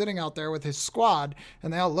been sitting out there with his squad,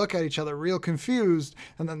 and they all look at each other real confused,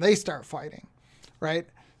 and then they start fighting, right?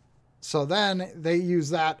 So then they use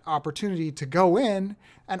that opportunity to go in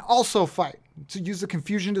and also fight. to use the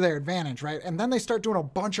confusion to their advantage, right? And then they start doing a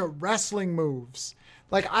bunch of wrestling moves.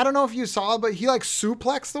 Like, I don't know if you saw, but he like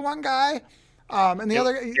suplexed the one guy. And the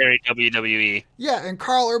other, very WWE. yeah, and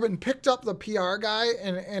Carl Urban picked up the PR guy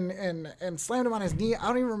and slammed him on his knee. I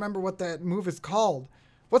don't even remember what that move is called.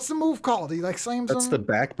 What's the move called? He like slams That's him. the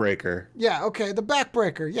backbreaker. Yeah, okay, the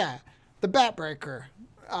backbreaker. Yeah, the backbreaker.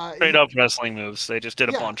 Straight up wrestling moves. They just did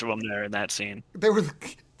a Yeah. bunch of them there in that scene.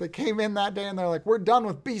 They came in that day and they're like, we're done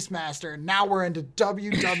with Beastmaster. Now we're into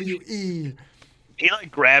WWE. He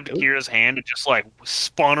like grabbed Kira's hand and just like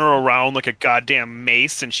spun her around like a goddamn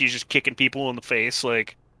mace, and she's just kicking people in the face.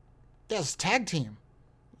 Like, Yes, tag team.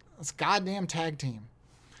 It's goddamn tag team.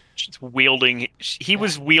 she's wielding. He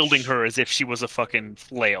was wielding her as if she was a fucking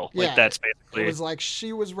flail. Like, Yeah, that's It basically. was like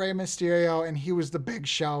she was Rey Mysterio and he was the Big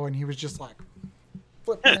Show, and he was just like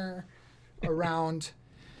flipping her around.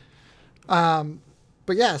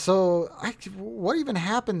 But yeah, so what even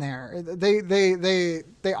happened there?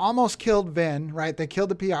 They almost killed Vin, right? They killed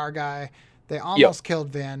the PR guy. They almost killed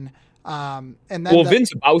Vin. And then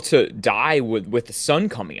Vin's about to die with the sun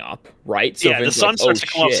coming up, right? So yeah, the Vin's sun like, starts "Oh,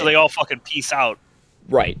 to come up, so shit." they all fucking peace out.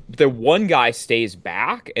 Right. The one guy stays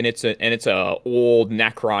back, and it's a old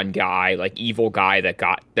Necron guy, like evil guy that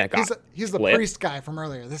got he's the split. priest guy from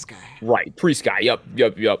earlier. This guy. Right, priest guy. Yep.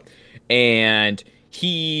 And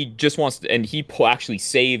he just wants to, and he actually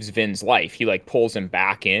saves Vin's life. He like pulls him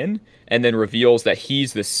back in, and then reveals that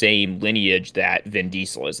he's the same lineage that Vin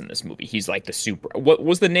Diesel is in this movie. He's like the super. What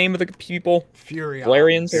was the name of the people? Furion.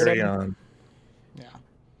 Valerians. Furion. Yeah.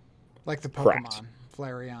 Like the Correct. Pokemon.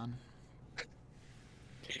 Flareon.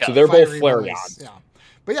 So they're both Fiery Flareons. voice, yeah.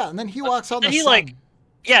 But yeah, and then he walks out the And he sun. like,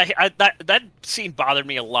 yeah, that scene bothered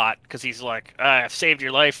me a lot because he's like, I've saved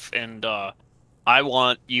your life and I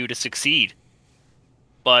want you to succeed,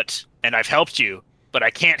 and I've helped you, but I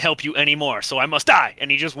can't help you anymore, so I must die. And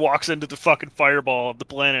he just walks into the fucking fireball of the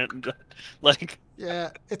planet and like,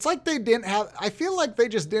 Yeah, it's like they didn't have. I feel like they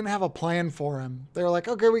just didn't have a plan for him. They were like,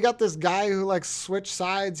 okay, we got this guy who like switched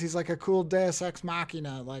sides. He's like a cool Deus Ex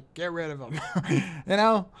Machina. Like, get rid of him. You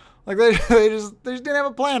know, like they just didn't have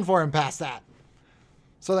a plan for him past that.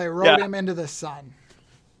 So they rode him into the sun.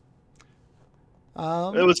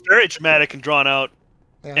 it was very dramatic and drawn out,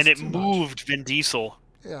 Yeah, and it's it too much. moved Vin Diesel.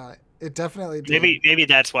 Yeah, it definitely did. Maybe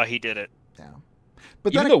that's why he did it. Yeah,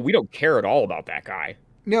 but Even then though we don't care at all about that guy.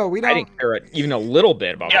 no, we I don't. didn't care even a little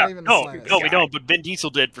bit about Yeah, that. even no, slightest. no, we don't. But Vin Diesel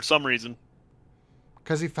did for some reason.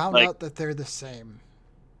 Because he found Like- out that they're the same.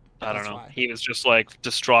 I don't That's know. why. He was just like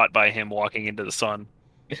distraught by him walking into the sun.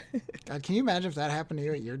 God, can you imagine if that happened to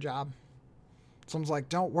you at your job? Someone's like,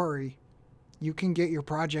 don't worry. You can get your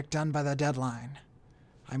project done by the deadline.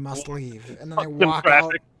 I must leave. And then they In walk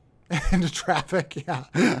out traffic. into traffic.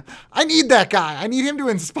 Yeah. I need that guy. I need him to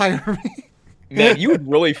inspire me. Man, you would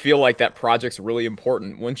really feel like that project's really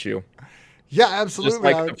important, wouldn't you? Yeah,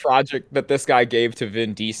 absolutely. Just like the project that this guy gave to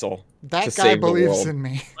Vin Diesel. that to guy save the believes world. in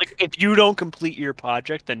me. Like, if you don't complete your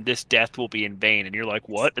project, then this death will be in vain. And you're like,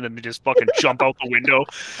 what? And then they just fucking jump out the window.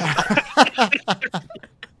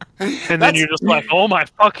 And then you're just like, oh my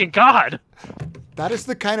fucking God. That is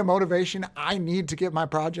the kind of motivation I need to get my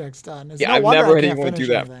projects done. It's Yeah, no I've wonder never I had can't anyone do finish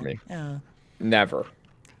that for anything. me. Yeah. Never.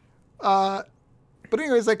 But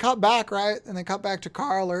anyways, they cut back, right? And they cut back to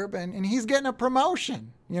Carl Urban, and he's getting a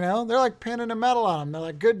promotion. You know, they're like pinning a medal on him. They're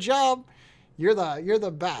like, "Good job, you're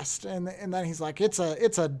the best." And then he's like, "It's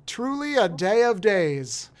a truly a day of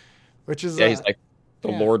days," which is Yeah, he's like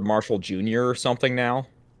the yeah. Lord Marshal Jr. or something now.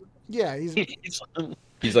 yeah, he's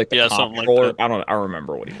He's like the Yeah, something like comptroller. that. I don't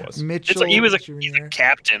remember what he was. Mitchell. He's a Jr.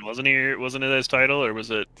 captain, wasn't he? Wasn't it his title? Or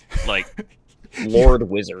was it like, Lord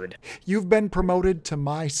Wizard. You've been promoted to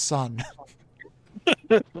my son.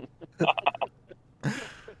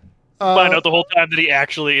 find out the whole time that he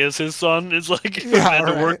actually is his son? Is like, Yeah, had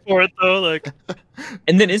to right. work for it though. Like,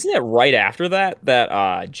 And then isn't it right after that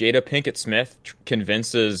Jada Pinkett Smith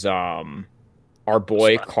convinces our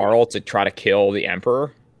boy Carl to try to kill the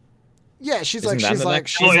Emperor? Yeah, she's Isn't like, that she's the like,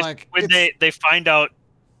 next- she's when like, when it's- they find out.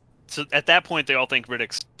 So at that point, they all think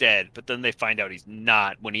Riddick's dead, but then they find out he's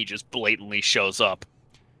not when he just blatantly shows up.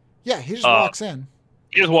 yeah, he just walks in.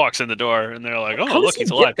 He just walks in the door, and they're like, "Oh, How does look, he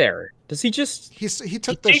he's get alive." there? Does he just He He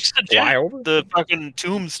took the takes the fly jet, over? the fucking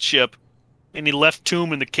Tombs ship, and he left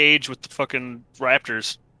Tomb in the cage with the fucking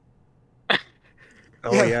raptors.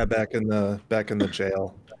 Oh Yeah. yeah, back in the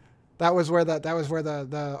jail. that was where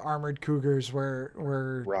the armored cougars were.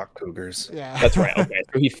 Rock cougars. Yeah, That's right.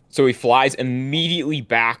 Okay. So he flies immediately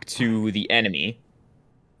back to the enemy.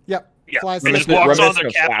 Yep. Yeah, Flies he in. just walks on Reminiscent the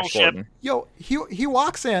of capital Flash ship. Gordon. Yo, he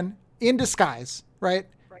walks in disguise, right?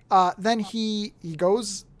 Then he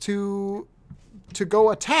goes to go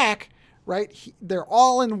attack, right? They're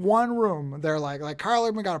all in one room. They're like Karl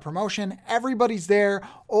Urban got a promotion. Everybody's there.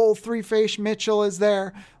 Old Three-Face Mitchell is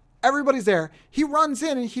there. Everybody's there. He runs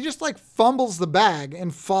in and he just like fumbles the bag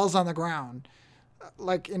and falls on the ground.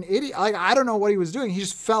 Like an idiot. Like, I don't know what he was doing. He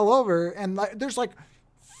just fell over and like, there's like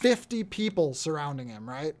 50 people surrounding him,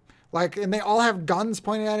 right? Like, and they all have guns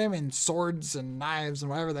pointed at him and swords and knives and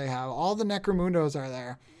whatever they have. All the Necromundos are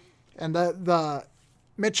there. And the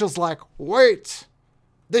Mitchell's like, wait,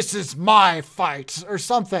 this is my fight or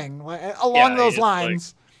something along those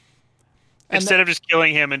lines. Like, instead of just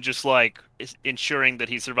killing him and just like ensuring that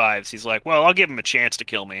he survives, he's like, well, I'll give him a chance to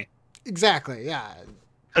kill me. Exactly. Yeah.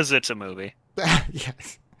 Because it's a movie.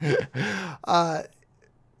 Yes.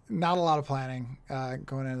 Not a lot of planning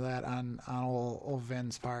going into that on old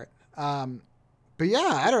Vin's part. But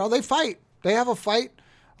yeah, I don't know. They fight. They have a fight.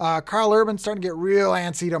 Karl Urban's starting to get real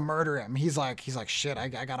antsy to murder him. He's like, shit, I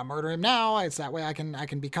gotta murder him now. It's that way I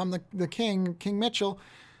can become the king, King Mitchell.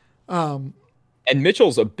 And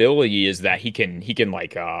Mitchell's ability is that he can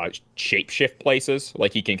like shapeshift places.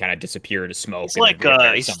 Like he can kind of disappear to smoke. He's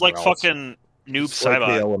like fucking Noob Saibot.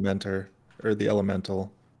 Like the Elementer or the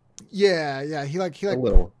Elemental. Yeah. He like a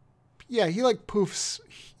little. Yeah, he like poofs.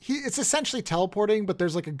 It's essentially teleporting, but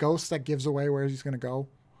there's like a ghost that gives away where he's gonna go.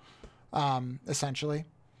 Essentially.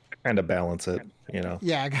 Kind of balance it, you know.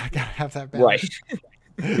 Yeah, I gotta have that balance.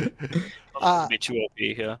 Right.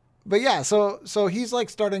 Yeah. But yeah, so he's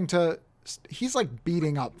like he's like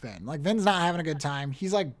beating up Vin. Like Vin's not having a good time.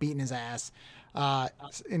 He's like beating his ass.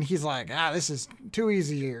 And he's like, this is too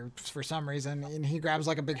easy for some reason. And he grabs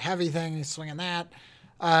like a big heavy thing. He's swinging that.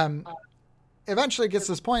 Eventually gets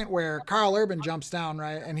to this point where Karl Urban jumps down,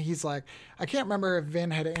 right? And he's like, I can't remember if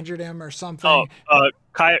Vin had injured him or something.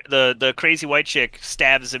 The crazy white chick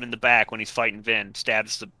stabs him in the back when he's fighting Vin.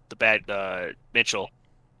 Stabs the bad Mitchell.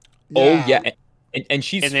 Yeah. Oh yeah, and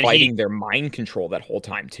she's fighting their mind control that whole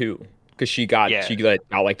time too, because she got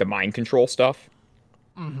like the mind control stuff.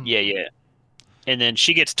 Mm-hmm. Yeah. And then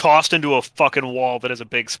she gets tossed into a fucking wall that has a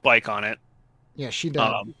big spike on it. Yeah, she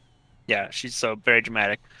does. Yeah, she's so very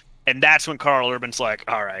dramatic. And that's when Karl Urban's like,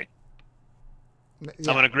 all right, I'm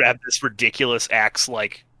going to grab this ridiculous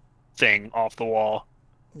axe-like thing off the wall.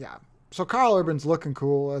 Yeah. So Karl Urban's looking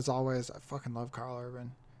cool, as always. I fucking love Karl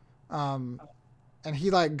Urban. And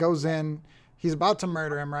he, like, goes in. He's about to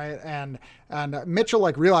murder him, right? And Mitchell,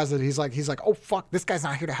 like, realizes he's like, oh, fuck, this guy's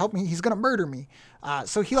not here to help me. He's going to murder me.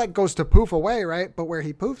 So he, like, goes to poof away, right? But where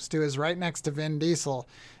he poofs to is right next to Vin Diesel.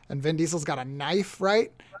 And Vin Diesel's got a knife,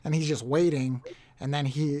 right? And he's just waiting. And then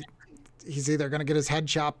he's either going to get his head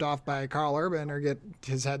chopped off by Karl Urban or get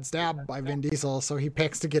his head stabbed by Vin Diesel. So he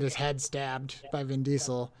picks to get his head stabbed by Vin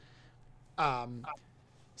Diesel.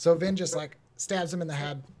 So Vin just like stabs him in the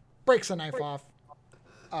head, breaks the knife off,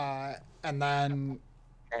 and then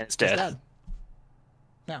it's dead.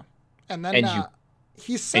 Yeah. And then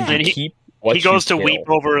he's sad. And then he goes to weep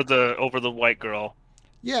over the white girl.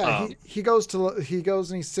 Yeah, he goes and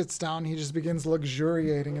he sits down. He just begins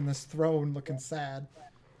luxuriating in this throne, looking sad.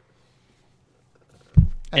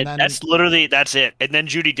 And then, that's it. And then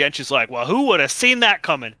Judi Dench is like, well, who would have seen that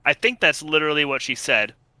coming? I think that's literally what she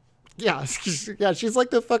said. Yeah, she's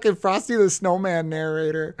like the fucking Frosty the Snowman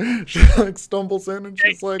narrator. She like stumbles in and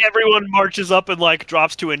she's like... Everyone marches up and like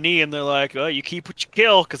drops to a knee and they're like, oh, you keep what you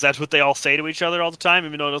kill, because that's what they all say to each other all the time,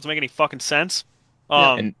 even though it doesn't make any fucking sense.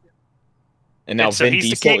 And now Vin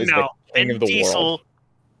Diesel is the king of the world.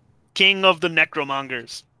 King of the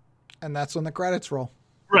Necromongers. And that's when the credits roll.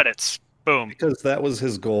 Credits. Boom. Because that was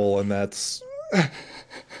his goal, and that's...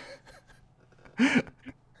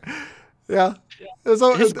 Yeah.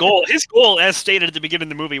 His goal, as stated at the beginning of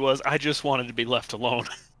the movie, was, I just wanted to be left alone.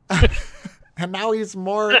 And now he's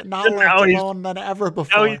more not left alone than ever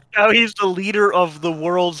before. Now he's the leader of the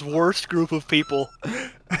world's worst group of people.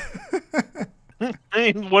 I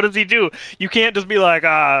mean, what does he do? You can't just be like,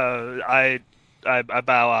 I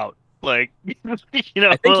bow out. Like, you know.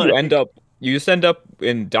 I think you just end up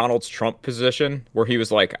in Donald Trump position where he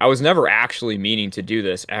was like, I was never actually meaning to do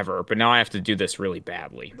this ever, but now I have to do this really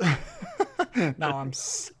badly. Now I'm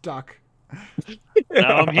stuck.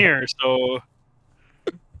 Now I'm here, so...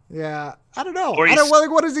 Yeah, I don't know.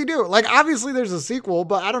 What does he do? Like, obviously there's a sequel,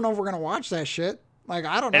 but I don't know if we're going to watch that shit. Like,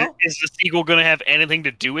 I don't know. And is the sequel going to have anything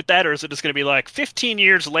to do with that, or is it just going to be like 15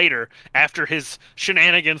 years later after his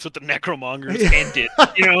shenanigans with the Necromongers ended?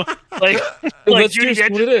 You know? Like Judi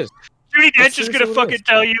Dench, what it is. Judi Dench is going to fucking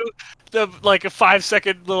tell you a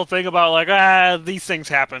 5-second little thing about like, these things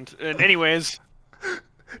happened. And anyways...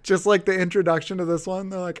 Just like the introduction to this one,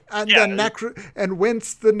 they're like, and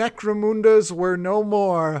whence the Necromundas were no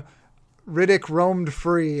more, Riddick roamed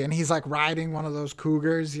free, and he's like riding one of those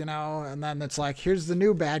cougars, you know, and then it's like, here's the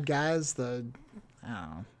new bad guys, I don't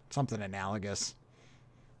know, something analogous.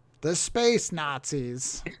 The space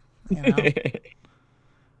Nazis, you know.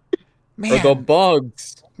 Man. Or the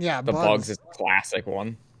bugs. Yeah, the bugs is a classic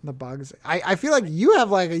one. The bugs. I feel like you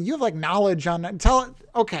have knowledge on that.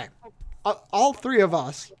 Okay, all three of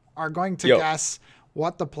us are going to guess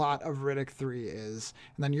what the plot of Riddick 3 is,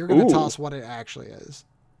 and then you're going to tell us what it actually is.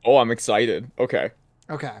 Oh, I'm excited. Okay.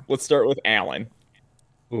 Let's start with Alan.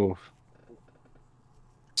 Ooh.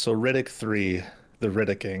 So Riddick 3, the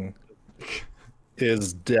Riddicking,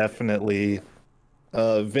 is definitely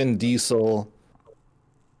Vin Diesel.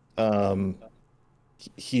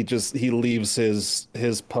 He leaves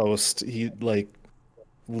his post. He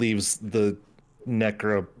leaves the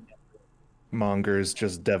necromongers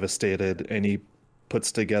just devastated, and he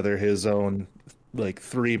puts together his own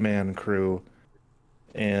 3-man crew,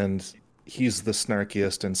 and he's the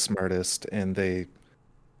snarkiest and smartest, and I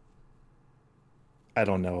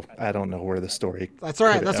don't know where the story. That's all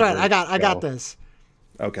right. That's right. I got this.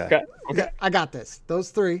 Okay. I got this.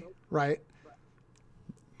 Those three, right?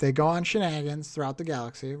 They go on shenanigans throughout the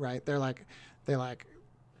galaxy, right? They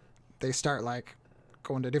start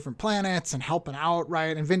going to different planets and helping out,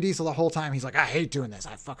 right? And Vin Diesel the whole time, he's like, I hate doing this.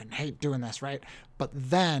 I fucking hate doing this, right? But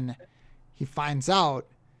then he finds out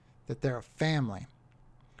that they're a family,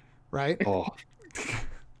 right? Oh.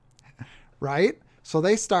 Right? So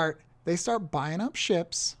they start buying up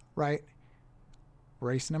ships, right?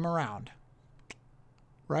 Racing them around,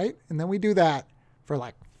 right? And then we do that for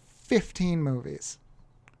 15 movies.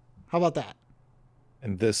 How about that?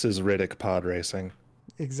 And this is Riddick pod racing.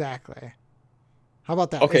 Exactly. How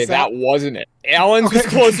about that? Okay, that wasn't it. Alan's was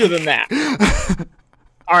closer than that.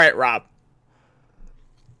 All right, Rob.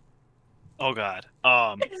 Oh God.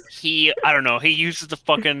 I don't know. He uses the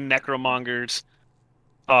fucking necromongers.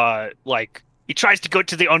 He tries to go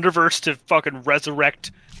to the Underverse to fucking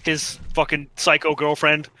resurrect his fucking psycho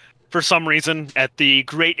girlfriend for some reason at the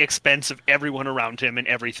great expense of everyone around him and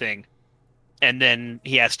everything. And then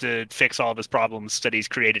he has to fix all of his problems that he's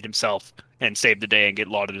created himself and save the day and get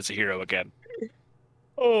lauded as a hero again.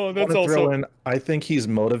 Oh, that's also. I think he's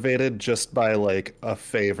motivated just by a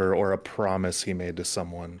favor or a promise he made to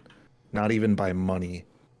someone, not even by money.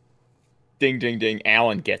 Ding, ding, ding.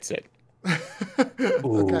 Alan gets it.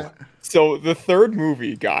 Okay. So the third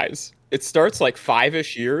movie, guys, it starts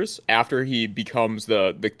 5-ish years after he becomes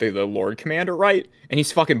the Lord Commander, right? And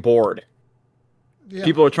he's fucking bored. Yeah,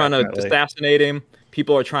 people are trying to assassinate him.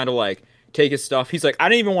 People are trying to take his stuff. He's like, I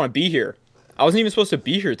didn't even want to be here. I wasn't even supposed to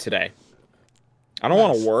be here today. I don't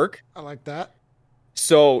want to work. I like that.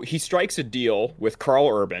 So he strikes a deal with Carl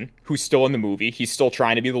Urban, who's still in the movie. He's still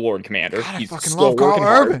trying to be the Lord Commander. God, He's I fucking still love Carl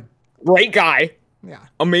Urban. Great guy. Yeah.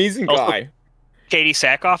 Amazing guy. Katie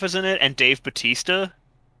Sackhoff is in it, and Dave Bautista.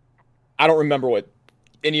 I don't remember what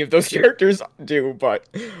any of those characters do, but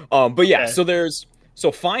yeah. Okay.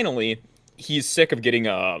 So finally, he's sick of getting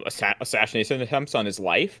assassination attempts on his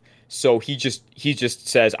life. So he just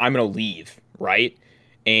says, I'm gonna leave, right?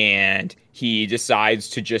 And he decides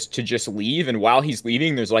to just leave. And while he's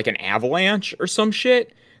leaving, there's an avalanche or some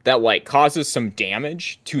shit that causes some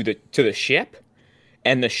damage to the ship,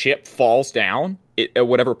 and the ship falls down at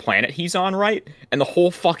whatever planet he's on, right? And the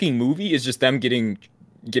whole fucking movie is just them getting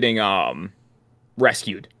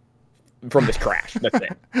rescued from this crash. That's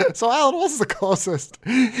it. So Alan was the closest.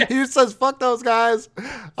 He just says, fuck those guys,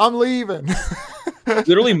 I'm leaving.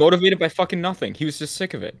 Literally motivated by fucking nothing. He was just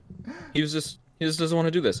sick of it. He just doesn't want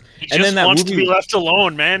to do this. He just wants to be left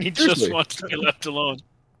alone, man. He just wants to be left alone.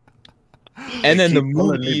 And then the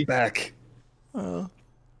movie back.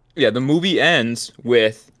 Yeah, the movie ends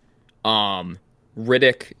with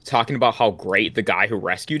Riddick talking about how great the guy who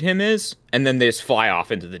rescued him is, and then they just fly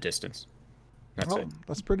off into the distance. That's it.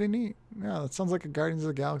 That's pretty neat. Yeah, that sounds like a Guardians of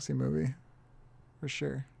the Galaxy movie. For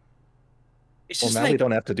sure. Well, now we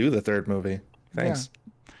don't have to do the third movie. Thanks. Yeah.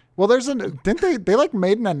 Well, didn't they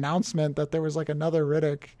made an announcement that there was another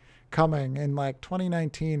Riddick coming in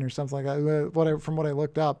 2019 or something like that. From what I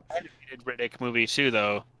looked up. Animated Riddick movie too,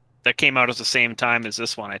 though. That came out at the same time as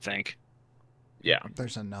this one, I think. Yeah.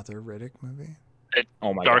 There's another Riddick movie.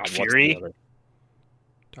 Oh my Dark God, Fury.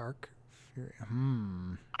 Dark Fury.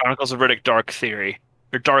 Chronicles of Riddick: Dark Theory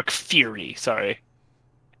or Dark Fury. Sorry.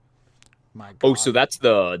 My God. Oh, so that's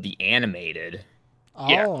the animated. Oh,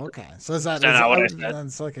 yeah. Okay. So is that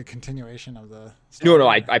it's a continuation of the story? No,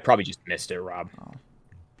 I probably just missed it, Rob. Oh.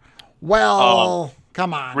 Well,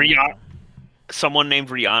 come on. Rihanna. Someone named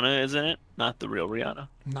Rihanna is in it, not the real Rihanna.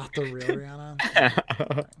 Not the real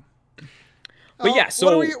Rihanna. But yeah,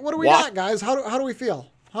 so what do we got, guys? How do we feel?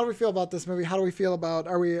 How do we feel about this movie? How do we feel about?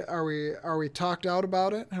 Are we talked out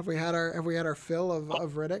about it? Have we had our fill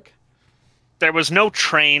of Riddick? There was no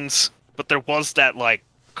trains, but there was that like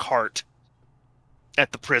cart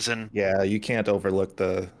at the prison. Yeah, you can't overlook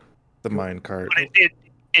the mine cart. But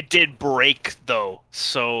it did break though,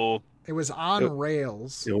 so It was on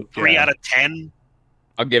rails. 3 out of 10.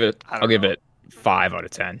 I'll give it 5 out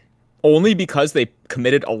of 10. Only because they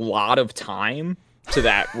committed a lot of time to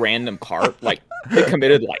that random cart. Like they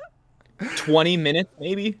committed like 20 minutes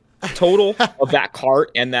maybe total of that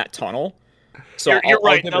cart and that tunnel. So You're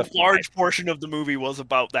right. give A it a large 5. portion of the movie was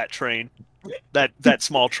about that train, that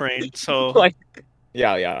small train. So Like,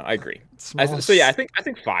 yeah, I agree. Small So yeah, I think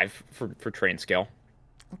 5 for train scale.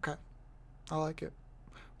 Okay, I like it.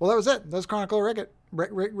 Well, that was it. That was Chronicle of Riggit.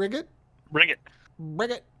 Riggit. bring it.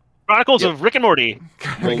 Riggit. Chronicles Yep. of Rick and Morty.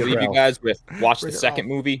 We'll leave you guys with watch the Rick it second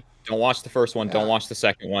Ralph. movie. Don't watch the first one. Yeah. Don't watch the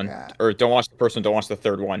second one. Yeah. Or don't watch the first one. Don't watch the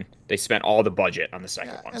third one. They spent all the budget on the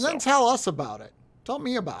second Yeah. one. And then tell us about it. Tell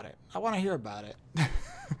me about it. I want to hear about it.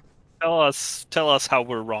 Tell us how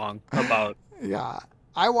we're wrong about. Yeah,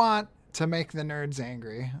 I want to make the nerds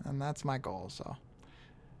angry, and that's my goal. So,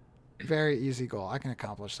 very easy goal. I can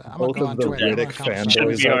accomplish that. I'm Both gonna go on of the Twitter. I'm gonna Riddick accomplish that.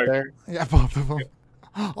 Shouldn't be fanboys out hard. there. Yeah, both of them.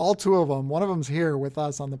 All 2 of them. One of them's here with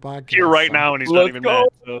us on the podcast. Here right so- now, and he's not Let's even go.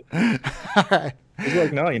 mad. So. All right. He's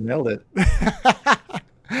like, no, you nailed it.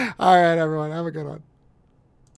 All right, everyone. Have a good one.